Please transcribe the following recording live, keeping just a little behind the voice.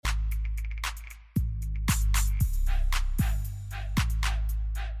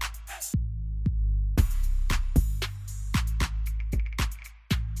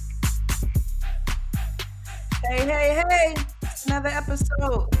Hey, another episode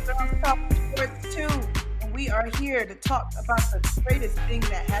of Girls Talk Sports 2. And we are here to talk about the greatest thing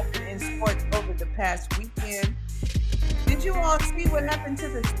that happened in sports over the past weekend. Did you all see what happened to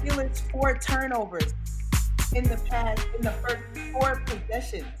the Steelers' 4 turnovers in the first 4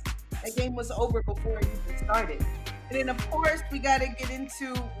 possessions? That game was over before it even started. And then, of course, we got to get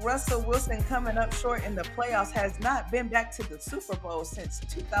into Russell Wilson coming up short in the playoffs, has not been back to the Super Bowl since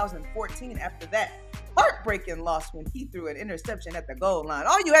 2014 after that heartbreaking loss when he threw an interception at the goal line.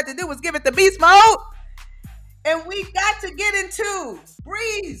 All you had to do was give it the beast mode. And we got to get into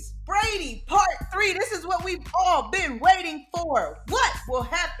Breeze Brady Part 3. This is what we've all been waiting for. What will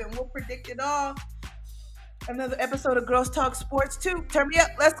happen? We'll predict it all. Another episode of Girls Talk Sports 2. Turn me up.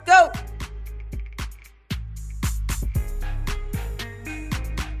 Let's go.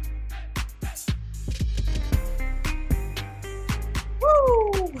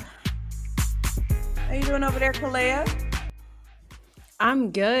 Woo! How you doing over there, Kalea?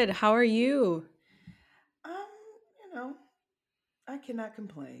 I'm good. How are you? You know, I cannot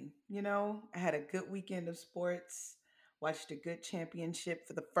complain. I had a good weekend of sports. Watched a good championship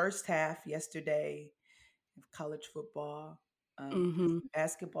for the first half yesterday of college football. Mm-hmm.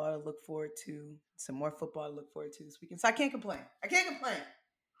 Basketball to look forward to. Some more football to look forward to this weekend. So I can't complain.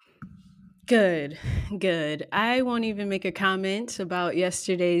 Good. I won't even make a comment about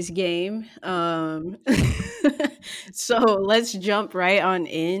yesterday's game. So let's jump right on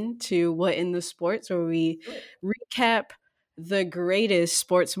into what in the sports where we recap the greatest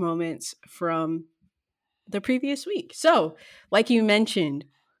sports moments from the previous week. So, like you mentioned,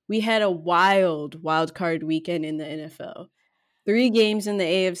 we had a wild card weekend in the NFL. 3 games in the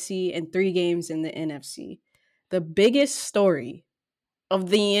AFC and 3 games in the NFC. The biggest story of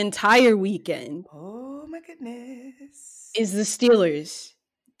the entire weekend, oh my goodness, is the Steelers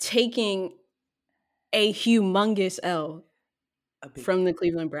taking a humongous L from the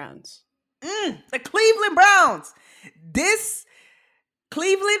Cleveland Browns. The Cleveland Browns. This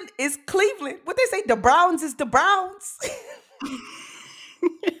Cleveland is Cleveland. What they say, the Browns is the Browns.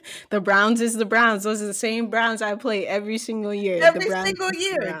 The Browns is the Browns. Those are the same Browns I play every single year.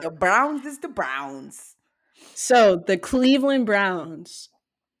 The Browns is the Browns. So the Cleveland Browns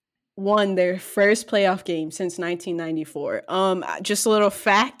won their first playoff game since 1994. Just a little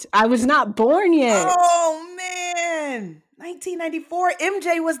fact, I was not born yet. Oh man, 1994.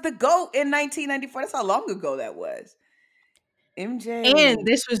 MJ was the GOAT in 1994. That's how long ago that was. MJ. And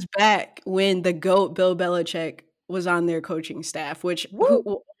this was back when the GOAT Bill Belichick was on their coaching staff, which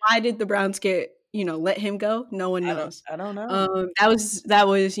why did the Browns get, let him go? No one knows. I don't know. That was,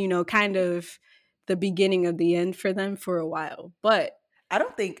 kind of the beginning of the end for them for a while. But I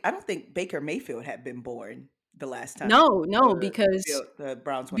don't think Baker Mayfield had been born the last time. No, because the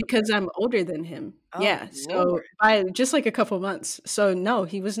Browns I'm older than him. Oh, yeah. So by just like a couple months. So no,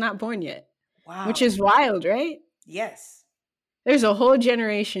 he was not born yet. Wow. Which is wild, right? Yes. There's a whole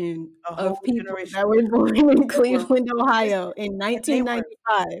generation of people that were born in Cleveland, Ohio in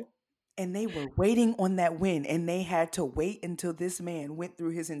 1995. And they were waiting on that win, and they had to wait until this man went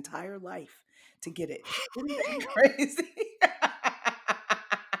through his entire life to get it. Isn't that crazy?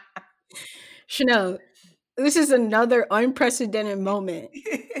 Chanel, this is another unprecedented moment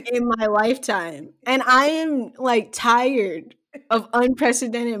in my lifetime. And I am tired of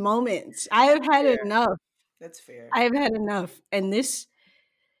unprecedented moments. I have had enough. That's fair. I have had enough. And this,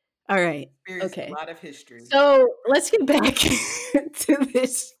 all right. Okay. A lot of history. So let's get back to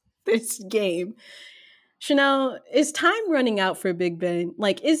this game. Chanel, is time running out for Big Ben?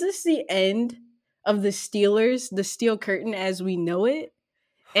 Is this the end of the Steelers, the steel curtain as we know it?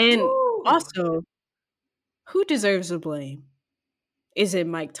 And also, who deserves the blame? Is it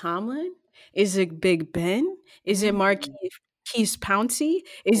Mike Tomlin? Is it Big Ben? Is it Marquise Pouncey?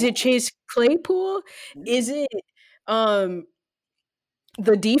 Is it Chase Claypool? Is it the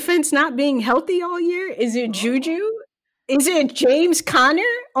defense not being healthy all year? Is it Juju? Is it James Conner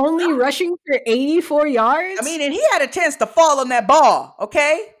only rushing for 84 yards? I mean, and he had a chance to fall on that ball,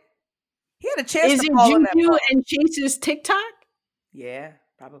 okay? He had a chance to fall on that ball. Is it Juju and Chase's TikTok? Yeah,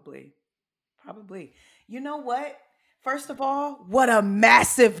 probably. You know what? First of all, what a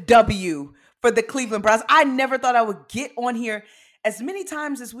massive W for the Cleveland Browns. I never thought I would get on here as many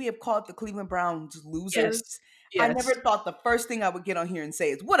times as we have called the Cleveland Browns losers. Yes. I never thought the first thing I would get on here and say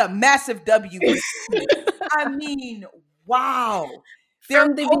is, what a massive W. I mean, wow.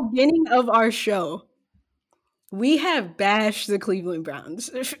 From the beginning of our show, we have bashed the Cleveland Browns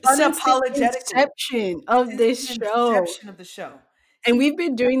since the inception of this show. And we've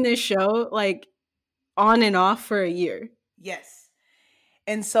been doing this show on and off for a year. Yes.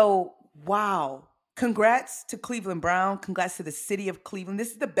 And so, wow. congrats to Cleveland Brown. Congrats to the city of Cleveland.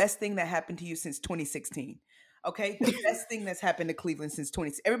 This is the best thing that happened to you since 2016. Okay, the best thing that's happened to Cleveland since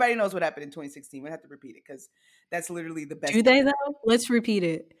 20. Everybody knows what happened in 2016. We have to repeat it because that's literally the best. Do they though? Let's repeat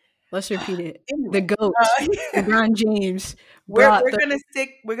it. Let's repeat it. The Anyway, GOAT, LeBron James, we're brought we're the gonna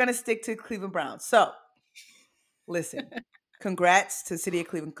stick. We're gonna stick to Cleveland Browns. So listen, congrats to the city of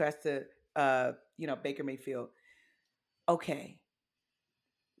Cleveland. Congrats to Baker Mayfield. Okay,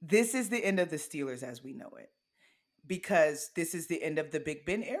 this is the end of the Steelers as we know it, because this is the end of the Big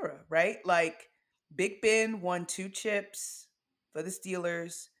Ben era, right? Like Big Ben won 2 chips for the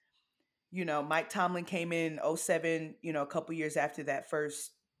Steelers. Mike Tomlin came in 07, a couple years after that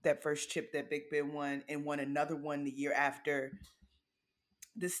first chip that Big Ben won, and won another one the year after.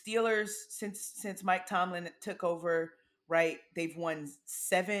 The Steelers, since Mike Tomlin took over, right, they've won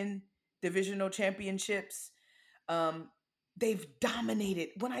 7 divisional championships. They've dominated.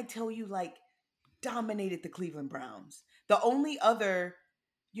 When I tell you, like, dominated the Cleveland Browns. The only other,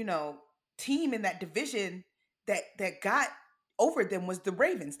 team in that division that got over them was the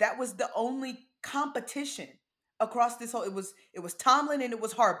Ravens. That was the only competition across this whole. It was Tomlin and it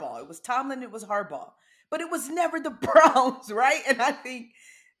was Harbaugh. It was Tomlin and it was Harbaugh. But it was never the Browns, right? And I think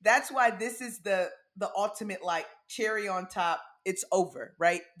that's why this is the ultimate, like, cherry on top. It's over,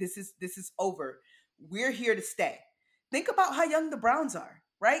 right? This is over. We're here to stay. Think about how young the Browns are,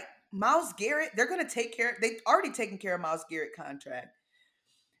 right? Myles Garrett, they're going to take care. They've already taken care of Myles Garrett contract.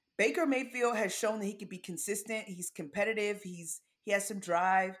 Baker Mayfield has shown that he can be consistent. He's competitive. He has some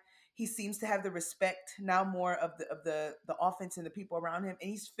drive. He seems to have the respect now more of the offense and the people around him. And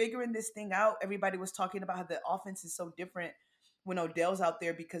he's figuring this thing out. Everybody was talking about how the offense is so different when Odell's out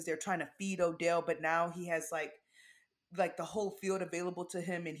there because they're trying to feed Odell, but now he has like the whole field available to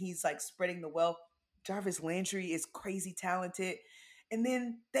him and he's like spreading the wealth. Jarvis Landry is crazy talented. And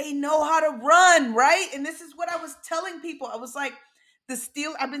then they know how to run, right? And this is what I was telling people. I was like,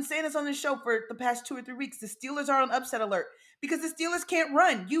 I've been saying this on the show for the past 2 or 3 weeks. The Steelers are on upset alert because the Steelers can't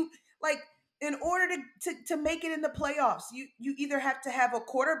run. In order to make it in the playoffs, you either have to have a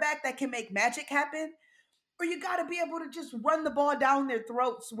quarterback that can make magic happen, or you got to be able to just run the ball down their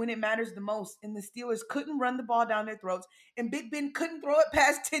throats when it matters the most. And the Steelers couldn't run the ball down their throats. And Big Ben couldn't throw it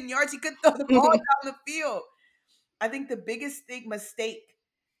past 10 yards. He couldn't throw the ball down the field. I think the biggest mistake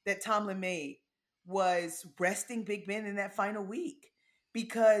that Tomlin made was resting Big Ben in that final week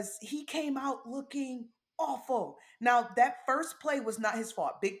because he came out looking awful. Now, that first play was not his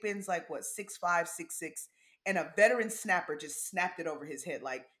fault. Big Ben's like, 6'5", 6'6", and a veteran snapper just snapped it over his head.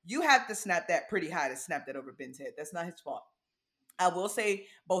 Like, you have to snap that pretty high to snap that over Ben's head. That's not his fault. I will say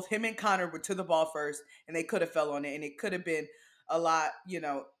both him and Connor were to the ball first, and they could have fell on it, and it could have been a lot,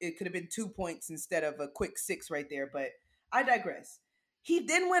 it could have been 2 points instead of a quick 6 right there, but I digress. He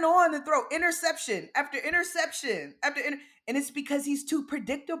then went on to throw interception after interception and it's because he's too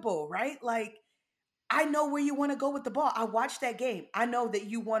predictable, right? Like, I know where you want to go with the ball. I watched that game. I know that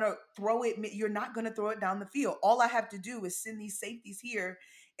you want to throw it. You're not going to throw it down the field. All I have to do is send these safeties here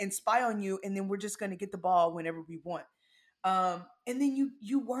and spy on you, and then we're just going to get the ball whenever we want. And then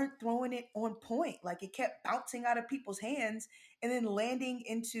you weren't throwing it on point. Like, it kept bouncing out of people's hands and then landing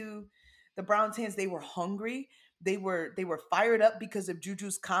into the Browns' hands. They were hungry. They were fired up because of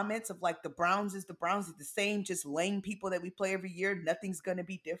Juju's comments of like, the Browns is the same, just lame people that we play every year. Nothing's going to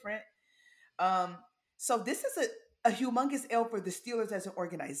be different. So this is a humongous L for the Steelers as an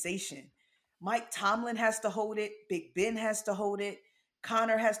organization. Mike Tomlin has to hold it. Big Ben has to hold it.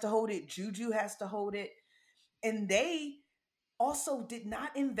 Connor has to hold it. Juju has to hold it. And they also did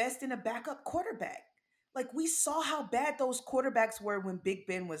not invest in a backup quarterback. Like, we saw how bad those quarterbacks were when Big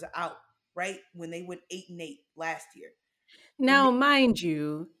Ben was out, right? When they went 8-8 last year. Now, mind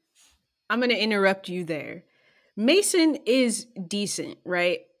you, I'm going to interrupt you there. Mason is decent,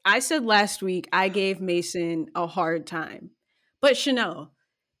 right? I said last week I gave Mason a hard time. But Chanel,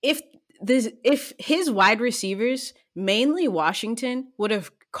 if his wide receivers, mainly Washington, would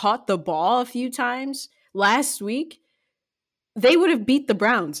have caught the ball a few times last week, they would have beat the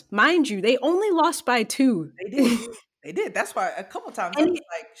Browns. Mind you, they only lost by 2. They did. They did. That's why a couple times I was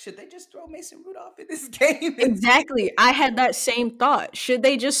like, should they just throw Mason Rudolph in this game? Exactly. I had that same thought. Should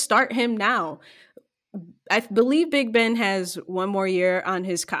they just start him now? I believe Big Ben has 1 more year on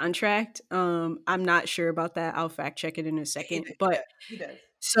his contract. I'm not sure about that. I'll fact check it in a second. But he does.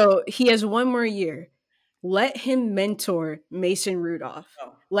 So he has 1 more year. Let him mentor Mason Rudolph.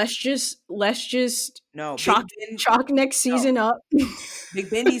 No. Let's just chalk next season up. Big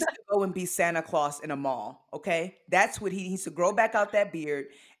Ben needs to go and be Santa Claus in a mall, okay? That's what he needs to grow back out that beard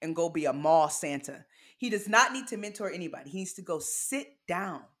and go be a mall Santa. He does not need to mentor anybody. He needs to go sit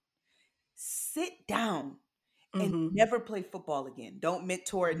down sit down and Mm-hmm. never play football again. Don't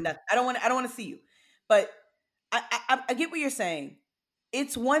mentor nothing. I don't want to see you. But I get what you're saying.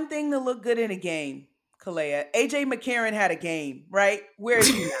 It's one thing to look good in a game, Kalea. AJ McCarron had a game, right? Where is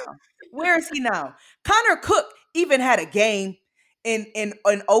he now? Where is he now? Connor Cook even had a game in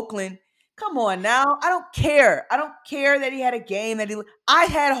Oakland. Come on now. I don't care. I don't care that he had a game that I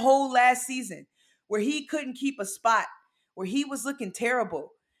had a whole last season where he couldn't keep a spot, where he was looking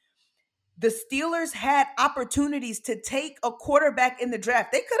terrible. The Steelers had opportunities to take a quarterback in the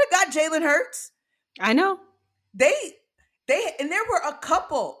draft. They could have got Jalen Hurts. I know. They and there were a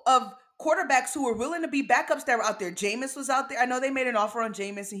couple of quarterbacks who were willing to be backups that were out there. Jameis was out there. I know they made an offer on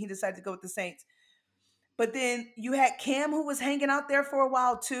Jameis and he decided to go with the Saints. But then you had Cam who was hanging out there for a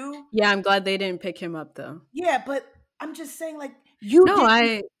while too. Yeah, I'm glad they didn't pick him up though. Yeah, but I'm just saying, like, you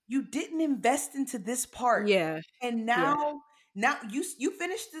didn't invest into this part. Yeah. And now you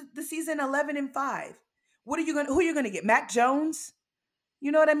finished the season 11-5. Who are you gonna get? Mac Jones?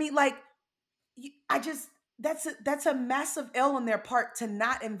 You know what I mean? Like, that's a massive L on their part to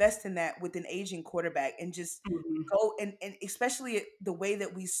not invest in that with an aging quarterback and just go and especially the way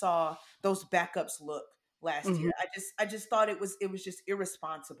that we saw those backups look last year. I just thought it was just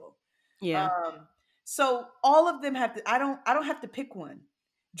irresponsible. Yeah. So all of them have to. I don't have to pick one.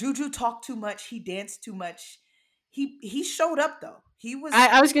 Juju talked too much. He danced too much. He showed up though. He was.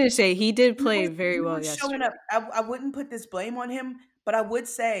 I was gonna say he did play very well yesterday. Showing up. I wouldn't put this blame on him, but I would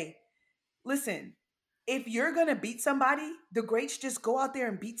say, listen, if you're gonna beat somebody, the greats just go out there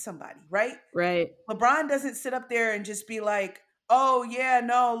and beat somebody, right? Right. LeBron doesn't sit up there and just be like, oh yeah,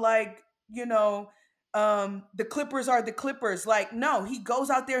 no, like, the Clippers are the Clippers. Like, no, he goes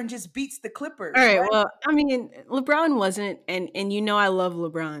out there and just beats the Clippers. All right. Well, I mean, LeBron wasn't, and I love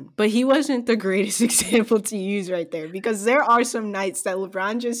LeBron, but he wasn't the greatest example to use right there because there are some nights that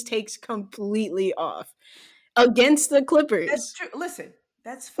LeBron just takes completely off against the Clippers. That's true. Listen,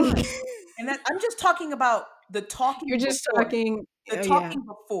 that's fine. And I'm just talking about the talking. You're just before. talking. The talking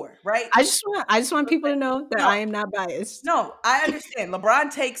before, right? I just want people to know that I am not biased. No, I understand.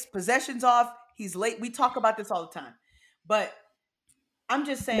 LeBron takes possessions off. He's late. We talk about this all the time. But I'm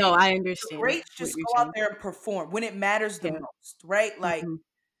just saying. No, I understand. The greats just go out there and perform when it matters the most, right? Like,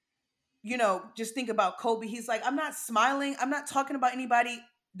 just think about Kobe. He's like, I'm not smiling. I'm not talking about anybody.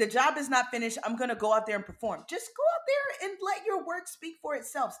 The job is not finished. I'm going to go out there and perform. Just go out there and let your work speak for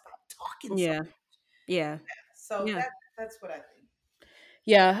itself. Stop talking. Yeah. So much. Yeah. So that's what I think.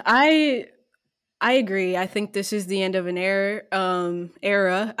 Yeah, I agree. I think this is the end of an era.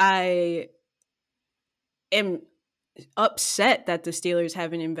 I am upset that the Steelers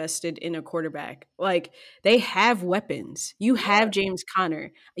haven't invested in a quarterback. Like, they have weapons. You have James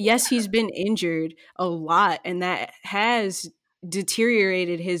Conner. Yes, he's been injured a lot, and that has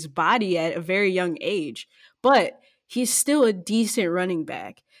deteriorated his body at a very young age. But he's still a decent running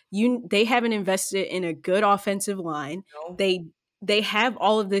back. They haven't invested in a good offensive line. No. They have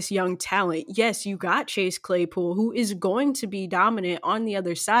all of this young talent. Yes, you got Chase Claypool, who is going to be dominant on the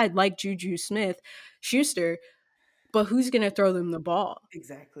other side, like Juju Smith-Schuster, but who's going to throw them the ball?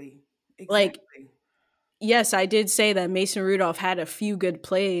 Exactly. Like, yes, I did say that Mason Rudolph had a few good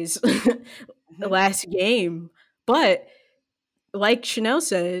plays the last game, but like Chanel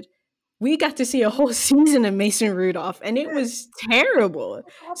said, we got to see a whole season of Mason Rudolph, and it was terrible.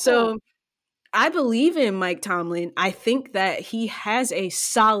 So I believe in Mike Tomlin. I think that he has a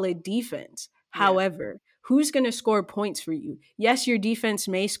solid defense. Yeah. However, who's going to score points for you? Yes, your defense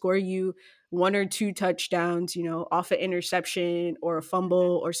may score you 1 or 2 touchdowns, off an interception or a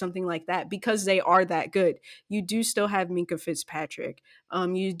fumble or something like that because they are that good. You do still have Minkah Fitzpatrick.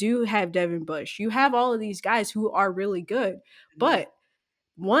 You do have Devin Bush. You have all of these guys who are really good. But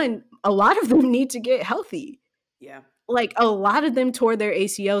a lot of them need to get healthy. Yeah. Like, a lot of them tore their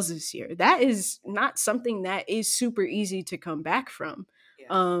ACLs this year. That is not something that is super easy to come back from.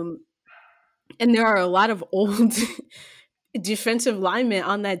 Yeah. And there are a lot of old defensive linemen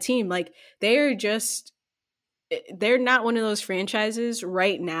on that team. Like, they're not one of those franchises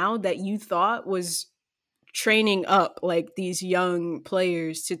right now that you thought was training up like these young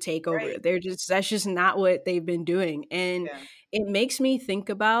players to take over. Right. That's just not what they've been doing. And it makes me think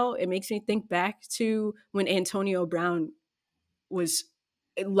back to when Antonio Brown was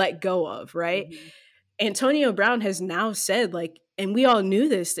let go of, right? Mm-hmm. Antonio Brown has now said, like, and we all knew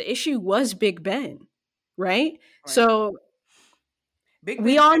this, the issue was Big Ben, right? So Big Ben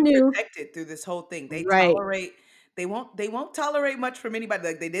we all knew protected through this whole thing. They tolerate. They won't tolerate much from anybody.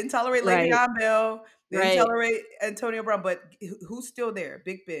 Like, they didn't tolerate Le'Veon Bell. They didn't tolerate Antonio Brown. But who's still there?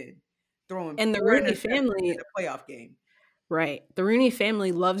 Big Ben throwing. And the Rooney family in the playoff game. right? The Rooney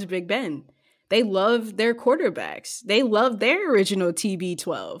family loves Big Ben. They love their quarterbacks. They love their original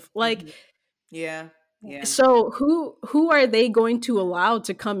TB12. Like, Mhm. Yeah, yeah. so who are they going to allow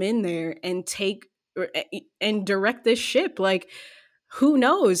to come in there and take and direct this ship? Like, who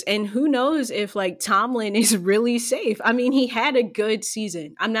knows? And who knows if like Tomlin is really safe? I mean, he had a good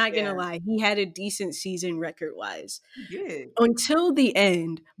season. I'm not gonna Yeah, lie, he had a decent season record wise he did. until the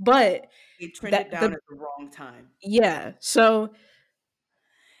end. But It that trended down the at the wrong time. yeah, so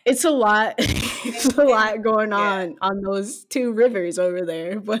it's a lot. It's a And lot going yeah, on those two rivers over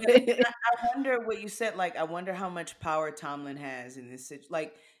there. But and I wonder what you said. Like, I wonder how much power Tomlin has in this situation.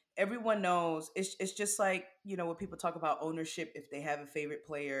 Like, everyone knows it's just like, when people talk about ownership, if they have a favorite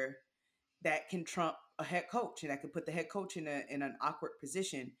player that can trump a head coach and that can put the head coach in an awkward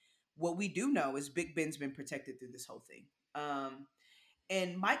position. What we do know is Big Ben's been protected through this whole thing.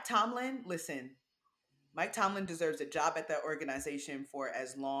 And Mike Tomlin, listen, Mike Tomlin deserves a job at that organization for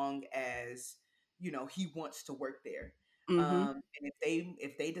as long as he wants to work there. hmm And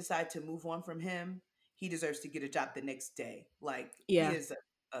if they decide to move on from him, he deserves to get a job the next day. Like, he yeah. is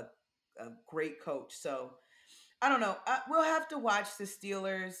a great coach. So I don't know. We'll have to watch the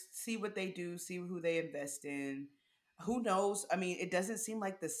Steelers, see what they do, see who they invest in. Who knows? I mean, it doesn't seem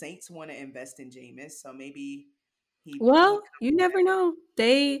like the Saints want to invest in Jameis, so maybe he Well, you comes never back. know.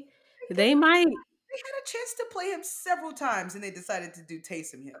 They They might. had a chance to play him several times, and they decided to do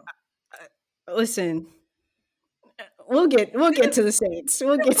Taysom Hill. Listen, we'll get to the Saints.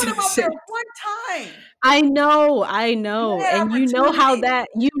 We'll They get put to him the out there Saints. one time. I You know, had and opportunity.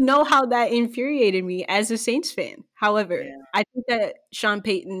 you know how that infuriated me as a Saints fan. However, Yeah. I think that Sean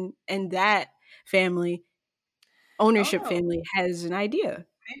Payton and that family, I don't ownership know. family, has an idea.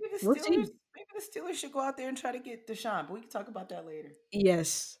 Maybe the We'll Steelers. see. Maybe the Steelers should go out there and try to get Deshaun, but we can talk about that later.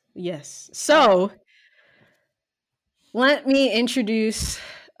 Yes, yes. Um, So let me introduce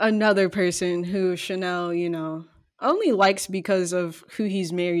another person who Chanel, only likes because of who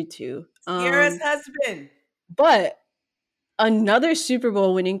he's married to. Sierra's husband. But another Super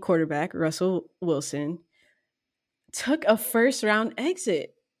Bowl winning quarterback, Russell Wilson, took a first round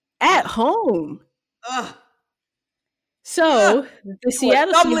exit at Ugh. home. Ugh. Ugh. So To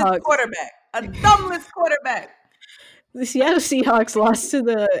a thumbless quarterback. A thumbless quarterback. the Seattle Seahawks lost to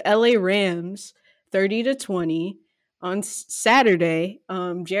the LA Rams 30-20 on Saturday.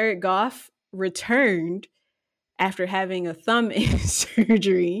 Jared Goff returned after having a thumb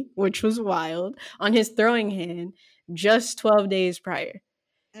surgery, which was wild, on his throwing hand just 12 days prior.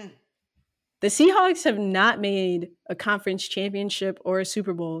 Mm. The Seahawks have not made a conference championship or a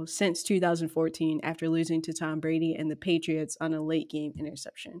Super Bowl since 2014 after losing to Tom Brady and the Patriots on a late game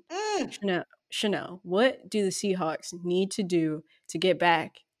interception. Mm. Chanel, what do the Seahawks need to do to get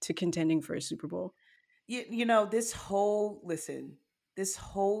back to contending for a Super Bowl? This whole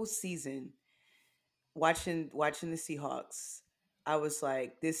season, watching the Seahawks, I was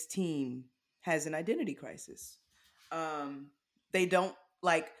like, this team has an identity crisis. They don't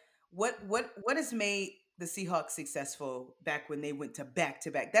like what has made the Seahawks successful back when they went to back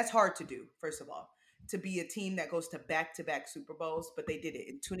to back. That's hard to do, first of all, to be a team that goes to back to back Super Bowls, but they did it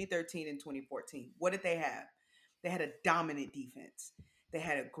in 2013 and 2014. What did they have? They had a dominant defense. They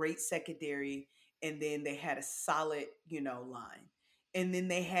had a great secondary, and then they had a solid, line. And then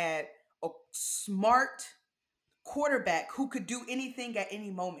they had a smart quarterback who could do anything at any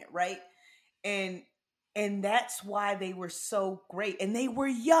moment, right? And and that's why they were so great. And they were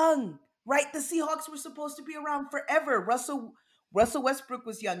young, right? The Seahawks were supposed to be around forever. Russell Westbrook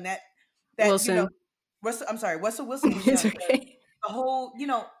was young. That Wilson. Russell, I'm sorry, Russell Wilson was It's young. okay. The whole,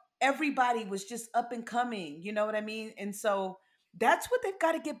 everybody was just up and coming, you know what I mean? And so that's what they've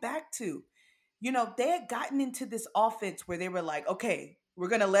got to get back to. They had gotten into this offense where they were like, okay, we're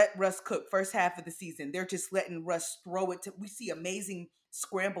going to let Russ cook first half of the season. They're just letting Russ throw it. We see amazing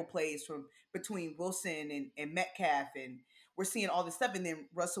scramble plays from between Wilson and Metcalf, and we're seeing all this stuff. And then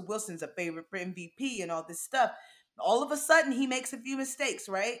Russell Wilson's a favorite for MVP and all this stuff. All of a sudden, he makes a few mistakes,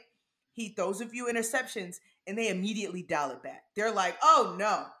 right? He throws a few interceptions, and they immediately dial it back. They're like, oh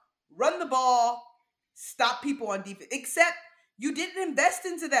no, run the ball, stop people on defense. Except you didn't invest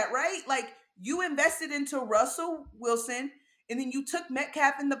into that, right? Like, you invested into Russell Wilson, and then you took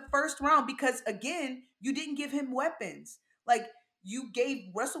Metcalf in the first round because, again, you didn't give him weapons. Like, you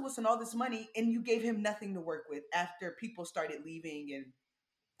gave Russell Wilson all this money and you gave him nothing to work with after people started leaving and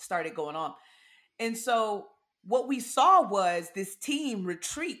started going on. And so what we saw was this team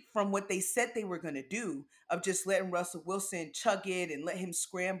retreat from what they said they were going to do, of just letting Russell Wilson chug it and let him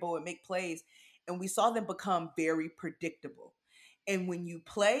scramble and make plays. And we saw them become very predictable. And when you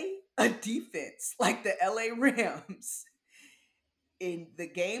play a defense like the LA Rams, and the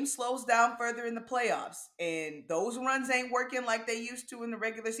game slows down further in the playoffs, and those runs ain't working like they used to in the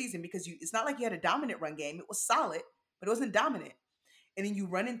regular season, because it's not like you had a dominant run game. It was solid, but it wasn't dominant. And then you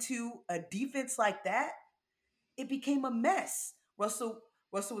run into a defense like that, it became a mess. Russell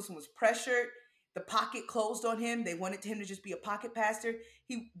Wilson was pressured. The pocket closed on him. They wanted him to just be a pocket passer.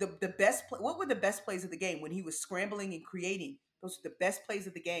 The best what were the best plays of the game when he was scrambling and creating? Those were the best plays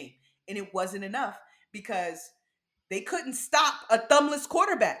of the game, and it wasn't enough because they couldn't stop a thumbless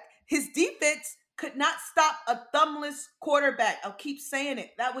quarterback. His defense could not stop a thumbless quarterback. I'll keep saying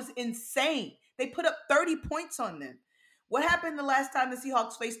it. That was insane. They put up 30 points on them. What happened the last time the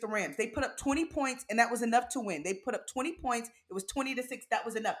Seahawks faced the Rams? They put up 20 points, and that was enough to win. They put up 20 points. It was 20-6. That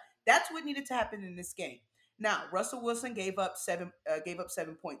was enough. That's what needed to happen in this game. Now, Russell Wilson gave up 7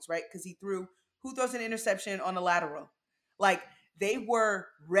 points, right? Because he threw, who throws an interception on a lateral? Like, they were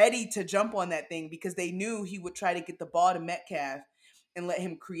ready to jump on that thing because they knew he would try to get the ball to Metcalf and let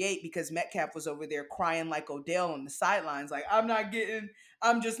him create, because Metcalf was over there crying like Odell on the sidelines. Like,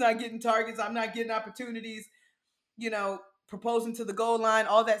 I'm just not getting targets. I'm not getting opportunities, proposing to the goal line,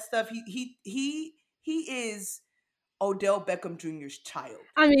 all that stuff. He is Odell Beckham Jr.'s child.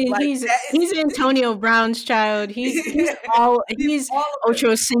 I mean, like, he's Antonio Brown's child. He's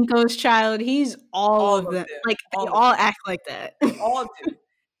Ocho Cinco's child. He's all of them. Like, they all act like that. They all do.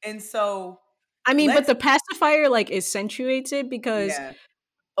 And so, I mean, but the pacifier like accentuates it, because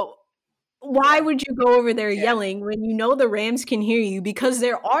why would you go over there yelling when you know the Rams can hear you, because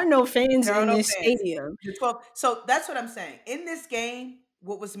there are no fans in this stadium? So that's what I'm saying. In this game,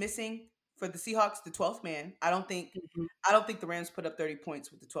 what was missing for the Seahawks, the 12th man. I don't think the Rams put up 30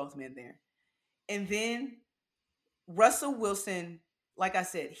 points with the 12th man there. And then Russell Wilson, like I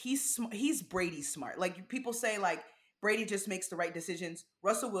said, he's Brady smart. Like, people say, like, Brady just makes the right decisions.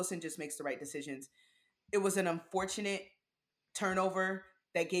 Russell Wilson just makes the right decisions. It was an unfortunate turnover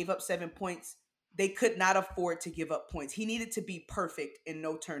that gave up 7 points. They could not afford to give up points. He needed to be perfect and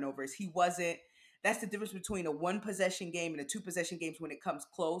no turnovers. He wasn't. That's the difference between a 1-possession game and a 2-possession games when it comes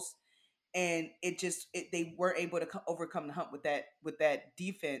close. And they weren't able to overcome the hump with that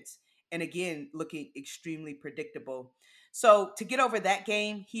defense. And again, looking extremely predictable. So to get over that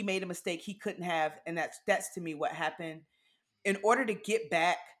game, he made a mistake he couldn't have. And that's to me what happened. In order to get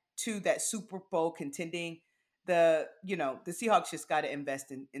back to that Super Bowl contending, the Seahawks just got to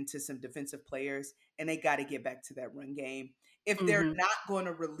invest into some defensive players, and they got to get back to that run game if they're not going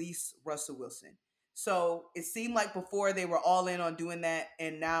to release Russell Wilson. So it seemed like before they were all in on doing that,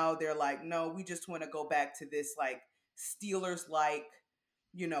 and now they're like, no, we just want to go back to this like Steelers-like,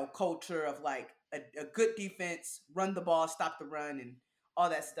 culture of like a good defense, run the ball, stop the run, and all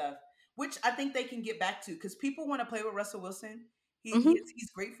that stuff, which I think they can get back to, because people want to play with Russell Wilson.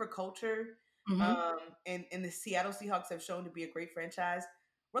 He's great for culture. And the Seattle Seahawks have shown to be a great franchise.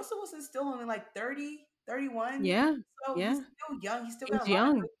 Russell Wilson's still only like 30, 31. Yeah. So he's still young. He's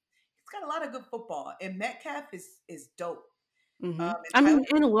got a lot of good football. And Metcalf is dope. And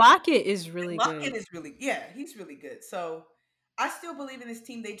Lockett is really good. Lockett is really, he's really good. So I still believe in this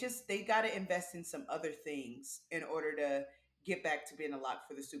team. They got to invest in some other things in order to get back to being a lock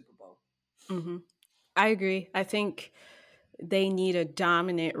for the Super Bowl. I agree. I think they need a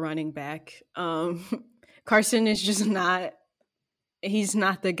dominant running back. Carson is just not. He's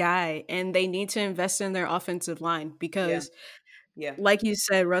not the guy, and they need to invest in their offensive line, because like you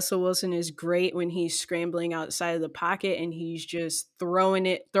said, Russell Wilson is great when he's scrambling outside of the pocket and he's just throwing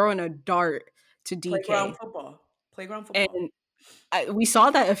a dart to DK. Playground football. And we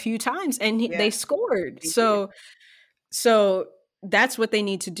saw that a few times, and they scored. So that's what they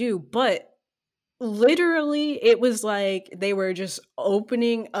need to do. But literally, it was like they were just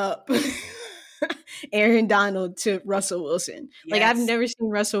opening up Aaron Donald to Russell Wilson. Yes. Like, I've never seen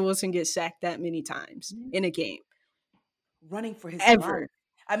Russell Wilson get sacked that many times in a game. Running for his ever. Life.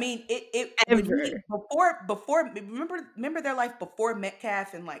 I mean, before remember their life before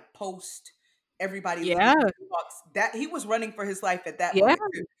Metcalf and like post everybody. Yeah, that he was running for his life at that point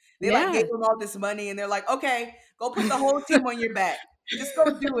too. They like gave him all this money, and they're like, okay, go put the whole team on your back. Just go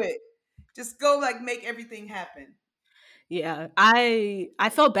do it. Just go like make everything happen. Yeah, I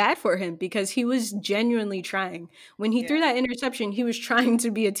felt bad for him because he was genuinely trying. When he threw that interception, he was trying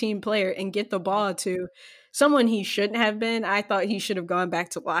to be a team player and get the ball to someone he shouldn't have been. I thought he should have gone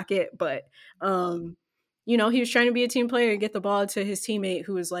back to Lockett, but he was trying to be a team player and get the ball to his teammate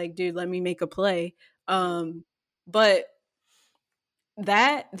who was like, dude, let me make a play. But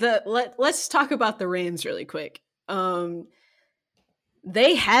let's talk about the Rams really quick.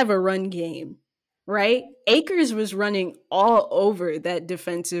 They have a run game. right? Akers was running all over that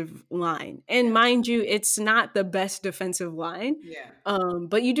defensive line. And mind you, it's not the best defensive line. Yeah.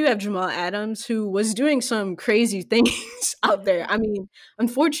 But you do have Jamal Adams, who was doing some crazy things out there. I mean,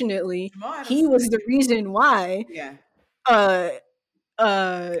 unfortunately, Jamal Adams he is was the legit. reason why Yeah. uh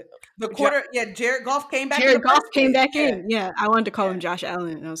uh The quarter, yeah, Jared Goff came back in the Jared Goff first came place. back Yeah. in. Yeah, I wanted to call Yeah. him Josh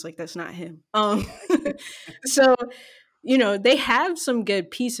Allen, and I was like, that's not him. Yeah. So they have some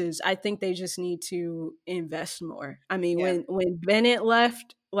good pieces. I think they just need to invest more. I mean, Yeah. when Bennett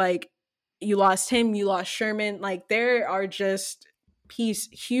left, like you lost him, you lost Sherman. Like there are just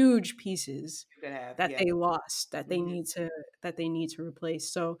huge pieces You could have. that Yeah. they lost that they Mhm. need to replace.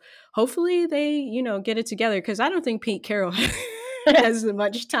 So hopefully they get it together because I don't think Pete Carroll has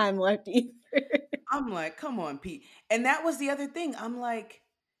much time left either. I'm like, come on, Pete. And that was the other thing. I'm like,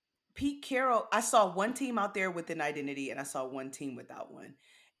 Pete Carroll, I saw one team out there with an identity and I saw one team without one.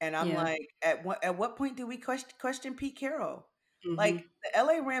 And I'm Yeah. like, at what point do we question Pete Carroll? Hmm. Like the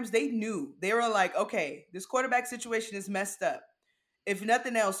LA Rams, they knew. They were like, okay, this quarterback situation is messed up. If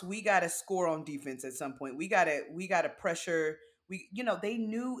nothing else, we gotta score on defense at some point. We gotta pressure. They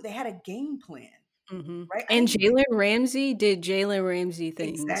knew they had a game plan, Hmm. right? And Jalen Ramsey did Jalen Ramsey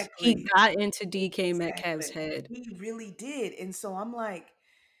things. He Exactly. got into DK Metcalf's Exactly. head. He really did. And so I'm like,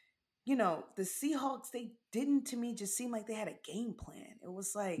 the Seahawks, they didn't to me just seem like they had a game plan. It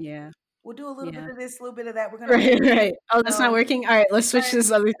was like, Yeah. we'll do a little bit Yeah. of this, a little bit of that. We're gonna Right, right. Oh, that's not know, working. All right, let's switch like,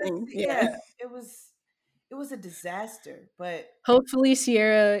 this other thing. yeah, Yeah. it was a disaster. But Hopefully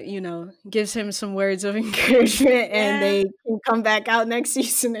Sierra, gives him some words of encouragement and yeah, they can come back out next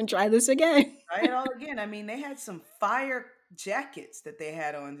season and try this again. try it all again. I mean, they had some fire jackets that they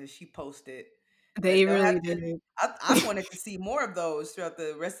had on that she posted. But They they'll have really to. did. I wanted to see more of those throughout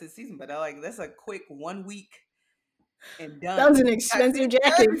the rest of the season, but I like that's a quick 1 week and That was done. an Guys, expensive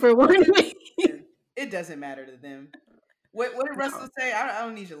jacket for one week. it doesn't matter to them. What did Russell No. say? I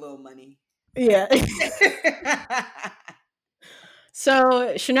don't need your little money. Yeah.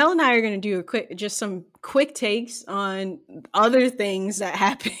 So Chanel and I are going to do just some quick takes on other things that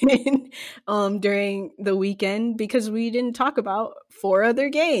happened during the weekend because we didn't talk about 4 other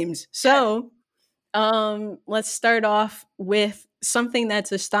games. So let's start off with something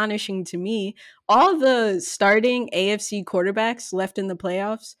that's astonishing to me. All the starting AFC quarterbacks left in the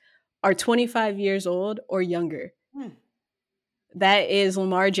playoffs are 25 years old or younger. Hmm. That is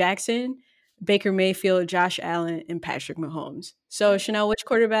Lamar Jackson, Baker Mayfield, Josh Allen, and Patrick Mahomes. So, Chanel, which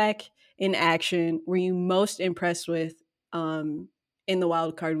quarterback in action were you most impressed with in the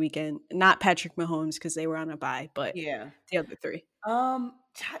wild card weekend? Not Patrick Mahomes because they were on a bye, but Yeah. the other 3.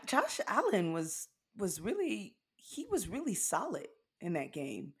 Josh Allen was really he was really solid in that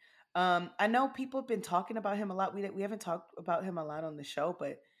game. I know people have been talking about him a lot. We haven't talked about him a lot on the show,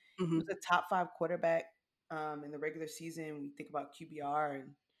 but he Hmm. was a top 5 quarterback in the regular season. We think about QBR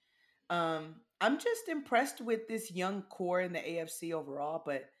and I'm just impressed with this young core in the AFC overall,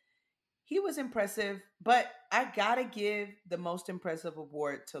 but he was impressive. But I gotta give the most impressive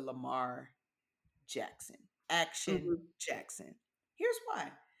award to Lamar Jackson. Action Hmm. Jackson. Here's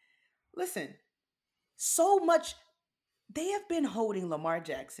why. Listen, so much they have been holding Lamar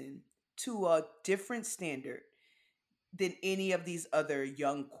Jackson to a different standard than any of these other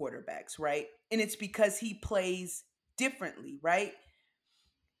young quarterbacks, right? And it's because he plays differently, right?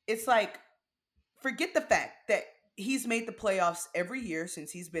 It's like, forget the fact that he's made the playoffs every year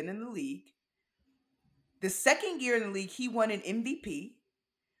since he's been in the league. The second year in the league, he won an MVP,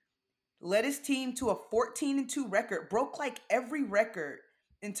 led his team to a 14-2 record, broke like every record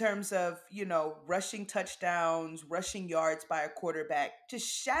in terms of, rushing touchdowns, rushing yards by a quarterback, just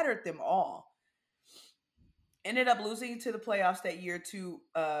shattered them all. Ended up losing to the playoffs that year to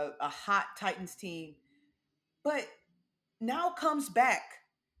a hot Titans team, but now comes back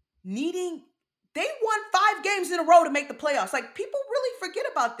needing. They won 5 games in a row to make the playoffs. Like, people really forget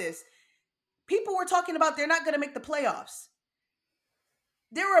about this. People were talking about they're not going to make the playoffs.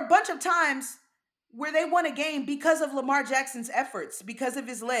 There were a bunch of times where they won a game because of Lamar Jackson's efforts, because of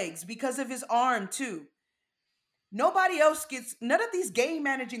his legs, because of his arm too. None of these game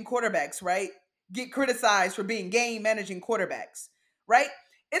managing quarterbacks, right, get criticized for being game managing quarterbacks, right?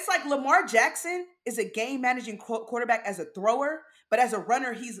 It's like Lamar Jackson is a game managing quarterback as a thrower, but as a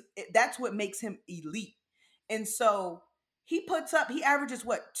runner, that's what makes him elite. And so he averages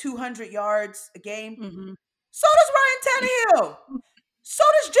 200 yards a game. Hmm. So does Ryan Tannehill. So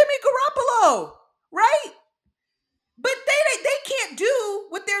does Jimmy Garoppolo, right? But they can't do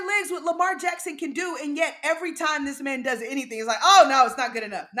with their legs what Lamar Jackson can do, and yet every time this man does anything, it's like, oh no, it's not good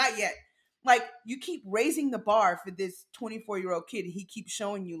enough, not yet. Like, you keep raising the bar for this 24-year-old kid. He keeps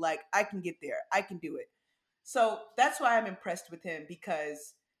showing you, like, I can get there. I can do it. So that's why I'm impressed with him,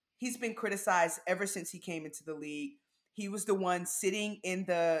 because he's been criticized ever since he came into the league. He was the one sitting in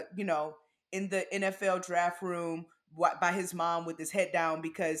the, in the NFL draft room by his mom with his head down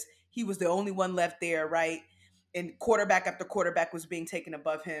because he was the only one left there, right? And quarterback after quarterback was being taken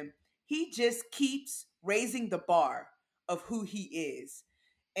above him. He just keeps raising the bar of who he is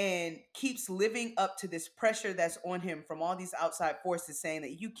and keeps living up to this pressure that's on him from all these outside forces saying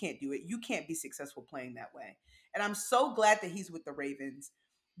that you can't do it. You can't be successful playing that way. And I'm so glad that he's with the Ravens,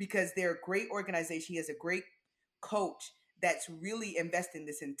 because they're a great organization. He has a great coach that's really investing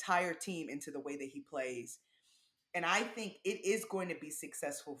this entire team into the way that he plays. And I think it is going to be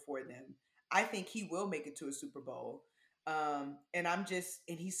successful for them. I think he will make it to a Super Bowl. And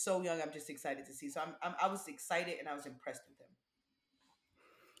he's so young. I'm just excited to see. So I was excited and I was impressed with him.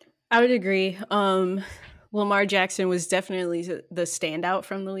 I would agree. Lamar Jackson was definitely the standout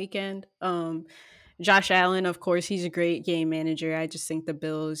from the weekend. Josh Allen, of course, he's a great game manager. I just think the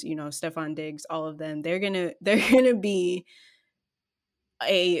Bills, Stephon Diggs, all of them, they're gonna be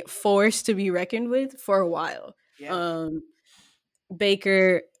a force to be reckoned with for a while. Yeah.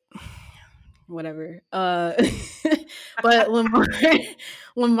 Baker, whatever. But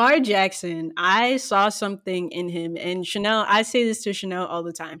Lamar Jackson, I saw something in him, and Chanel, I say this to Chanel all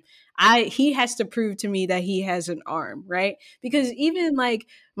the time. He has to prove to me that he has an arm, right? Because even like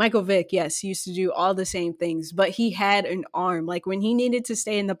Michael Vick, yes, he used to do all the same things, but he had an arm. Like when he needed to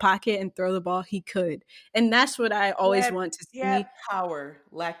stay in the pocket and throw the ball, he could. And that's what I always want to He see. had power,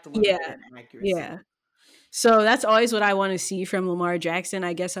 lacked a little bit Yeah. of accuracy. Yeah. So that's always what I want to see from Lamar Jackson.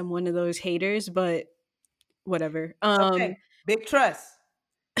 I guess I'm one of those haters, but whatever. Okay. Big trust.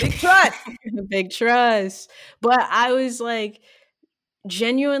 Big trust. Big trust. But I was like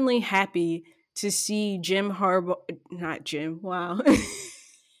genuinely happy to see Jim Harbaugh, not Jim. Wow.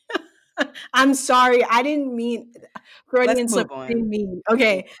 I'm sorry. I didn't mean Freudian Let's slip. move on. I didn't mean.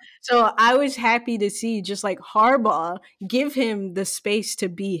 Okay. So I was happy to see just like Harbaugh give him the space to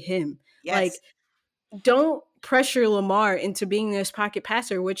be him. Yes. Like, don't pressure Lamar into being this pocket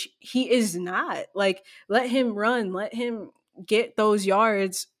passer, which he is not. Like, let him run, let him get those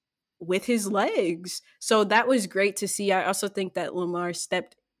yards with his legs. So that was great to see. I also think that Lamar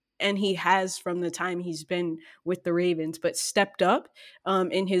stepped, and he has from the time he's been with the Ravens, but stepped up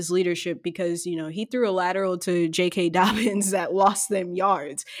in his leadership, because he threw a lateral to J.K. Dobbins that lost them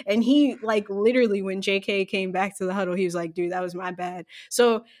yards, and he like literally when J.K. came back to the huddle, he was like, "Dude, that was my bad."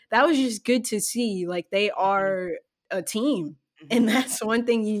 So that was just good to see. Like, they are a team, and that's one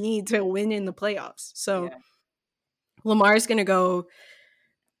thing you need to win in the playoffs. So yeah. Lamar's gonna go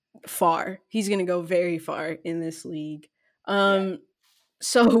far. He's gonna go very far in this league.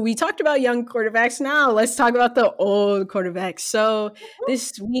 So we talked about young quarterbacks. Now let's talk about the old quarterbacks. So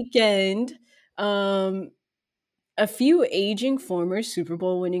this weekend, a few aging former Super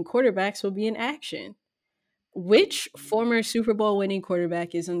Bowl winning quarterbacks will be in action. Which former Super Bowl winning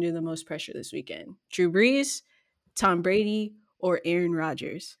quarterback is under the most pressure this weekend? Drew Brees, Tom Brady, or Aaron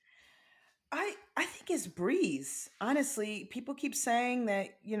Rodgers? I think it's Brees. Honestly, people keep saying that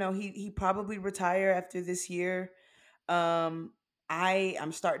he probably retire after this year.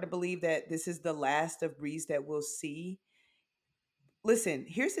 I'm starting to believe that this is the last of Brees that we'll see. Listen,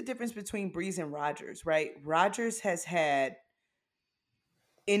 here's the difference between Brees and Rodgers, right? Rodgers has had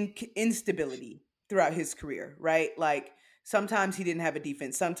instability throughout his career, right? Like, sometimes he didn't have a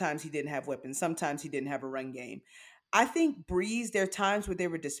defense, sometimes he didn't have weapons, sometimes he didn't have a run game. I think Brees, there are times where there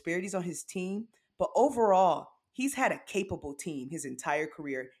were disparities on his team, but overall, he's had a capable team his entire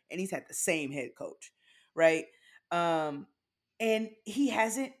career, and he's had the same head coach, right? And he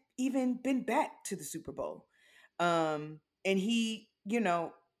hasn't even been back to the Super Bowl. And he's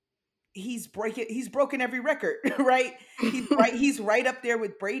broken every record, right? He's right up there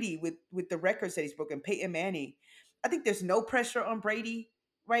with Brady with the records that he's broken. Peyton Manning. I think there's no pressure on Brady,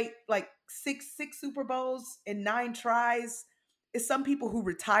 right? Like six Super Bowls in 9 tries. It's some people who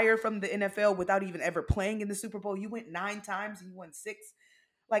retire from the NFL without even ever playing in the Super Bowl. You went 9 times and you won 6.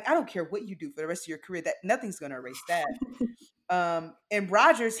 Like, I don't care what you do for the rest of your career, that nothing's going to erase that. And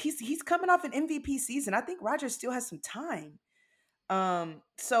Rodgers, he's coming off an MVP season. I think Rodgers still has some time.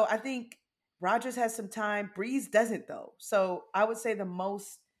 So I think Rodgers has some time. Brees doesn't, though. So I would say the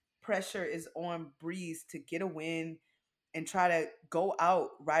most pressure is on Brees to get a win and try to go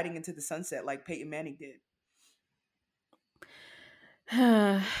out riding into the sunset like Peyton Manning did.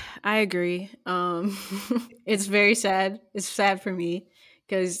 I agree. It's very sad. It's sad for me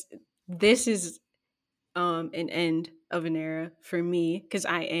because this is an end of an era for me because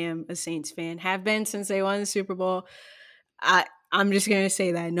I am a Saints fan. Have been since they won the Super Bowl. I'm just gonna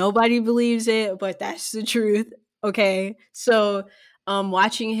say that nobody believes it, but that's the truth. Okay, so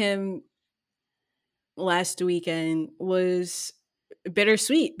watching him last weekend was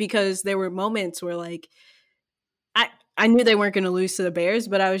bittersweet because there were moments where like I knew they weren't going to lose to the Bears,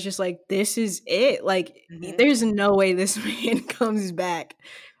 but I was just like, this is it. Like, Mm-hmm. there's no way this man comes back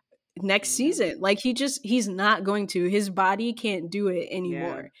next Yeah. season. Like, he's not going to. His body can't do it Yeah.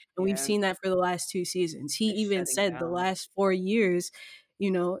 anymore. And we've Yeah. seen that for the last 2 seasons. He It's even shutting said the down. last 4 years,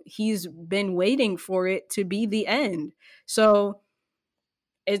 he's been waiting for it to be the end. So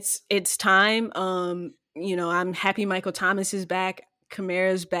it's time. I'm happy Michael Thomas is back,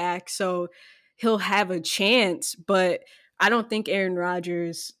 Kamara's back, so he'll have a chance, but I don't think Aaron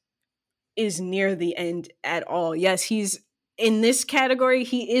Rodgers is near the end at all. Yes, he's in this category,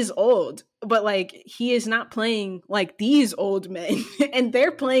 he is old, but like he is not playing like these old men and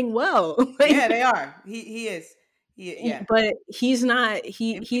they're playing well. Yeah, Like, they are. He is. Yeah. but he's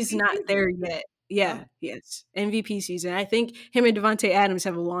MVP not season. there yet. Yeah, Oh, yes. MVP season. I think him and Devontae Adams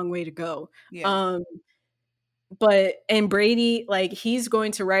have a long way to go. yeah. Um and Brady, like he's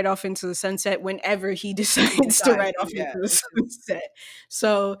going to ride off into the sunset whenever he He decides to decides ride to. off into Yeah. the It's just, sunset.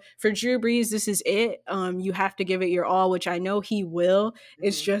 So for Drew Brees, this is it. You have to give it your all, which I know he will.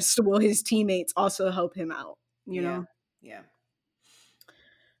 It's mhm. just will his teammates also help him out, you Yeah. know? Yeah.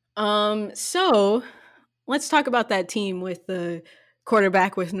 So let's talk about that team with the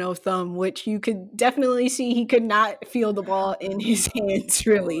quarterback with no thumb, which you could definitely see he could not feel the ball in his hands,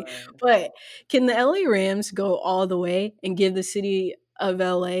 really. Lord. But can the LA Rams go all the way and give the city of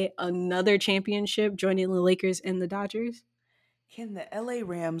LA another championship, joining the Lakers and the Dodgers? Can the LA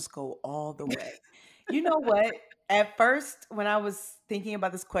Rams go all the way? You know what? At first, when I was thinking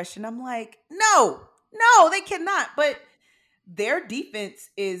about this question, I'm like, no, they cannot. But their defense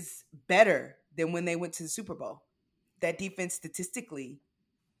is better than when they went to the Super Bowl. That defense statistically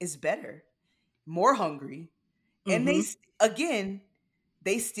is better, more hungry, and Mm-hmm. again,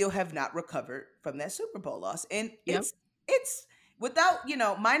 they still have not recovered from that Super Bowl loss. And Yep. it's without,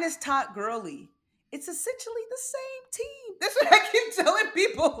 minus Todd Gurley, it's essentially the same team. That's what I keep telling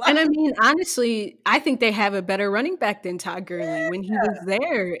people. And I Like, mean, honestly, I think they have a better running back than Todd Gurley. When he was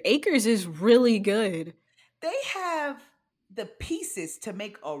there, Akers is really good. they have the pieces to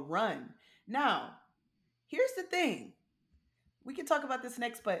make a run. Now, here's the thing. We can talk about this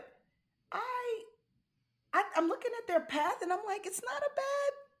next, but I, I'm looking at their path and I'm like, it's not a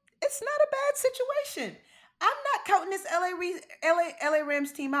bad situation. I'm not counting this LA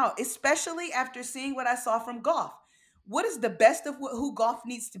Rams team out, especially after seeing what I saw from Goff. What is the best of who Goff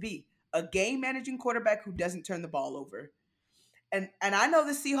needs to be? A game managing quarterback who doesn't turn the ball over. And I know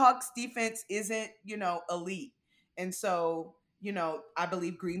the Seahawks defense isn't, elite. And so, I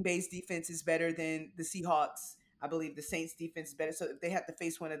believe Green Bay's defense is better than the Seahawks. I believe the Saints defense is better. So if they have to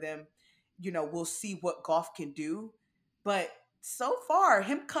face one of them, we'll see what Goff can do. But so far,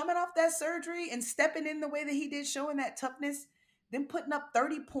 him coming off that surgery and stepping in the way that he did, showing that toughness, then putting up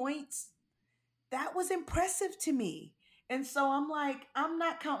 30 points, that was impressive to me. And so I'm like, I'm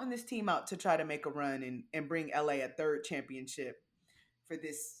not counting this team out to try to make a run and bring LA a third championship for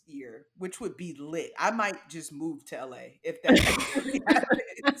this year, which would be lit. I might just move to LA if that actually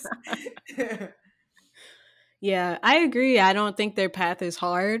happens. Yeah, I agree. I don't think their path is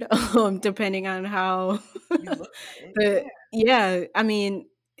hard, depending on how You look at it, the yeah. yeah. I mean,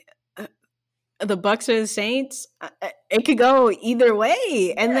 uh, the Bucks or the Saints, it could go either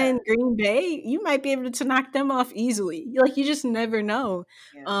way. And Yeah, then Green Bay, you might be able to knock them off easily. Like you just never know.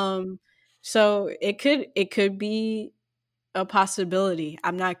 yeah. Um, so it could be a possibility.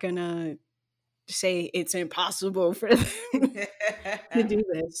 I'm not gonna say it's impossible for them to do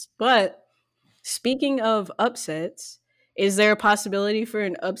this, but speaking of upsets, is there a possibility for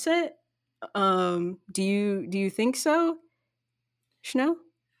an upset? Do you think so, Chanel?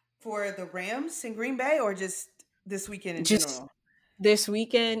 For the Rams in Green Bay or just this weekend in Just general? this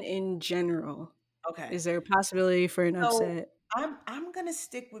weekend in general, Okay. is there a possibility for an So upset? I'm gonna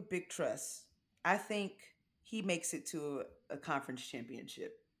stick with Big Trust. I think he makes it to a conference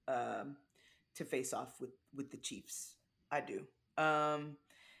championship to face off with the Chiefs. I do. Um,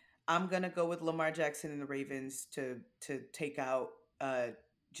 I'm gonna go with Lamar Jackson and the Ravens to take out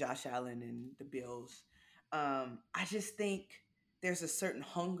Josh Allen and the Bills. I just think there's a certain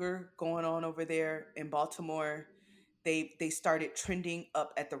hunger going on over there in Baltimore. They started trending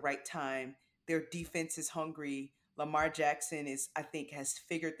up at the right time. Their defense is hungry. Lamar Jackson is, I think, has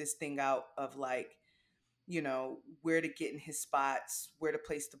figured this thing out of like, where to get in his spots, where to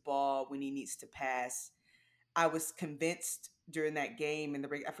place the ball when he needs to pass. I was convinced during that game in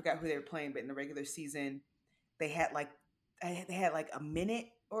I forgot who they were playing, but in the regular season, they had like they had like a minute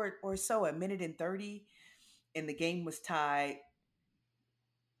or so, a minute and 30, and the game was tied.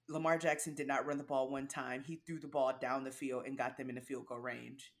 Lamar Jackson did not run the ball one time. He threw the ball down the field and got them in the field goal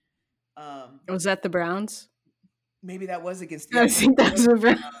range. Was that the Browns? Maybe that was against, I yeah, maybe think that that's was.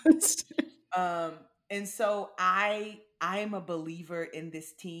 the Browns. And so I am a believer in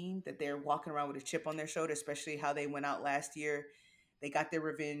this team that they're walking around with a chip on their shoulder, especially how they went out last year. They got their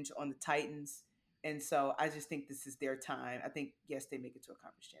revenge on the Titans. And so I just think this is their time. I think, yes, they make it to a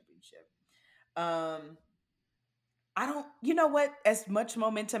conference championship. I don't, you know what? As much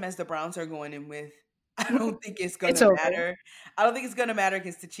momentum as the Browns are going in with, I don't think it's going It's to over. matter. I don't think it's going to matter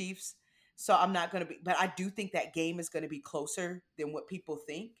against the Chiefs. So I'm not going to be, but I do think that game is going to be closer than what people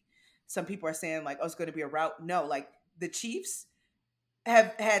think. Some people are saying, like, oh, it's going to be a rout. No, like the Chiefs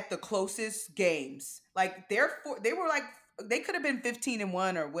have had the closest games. Like they were like, they could have been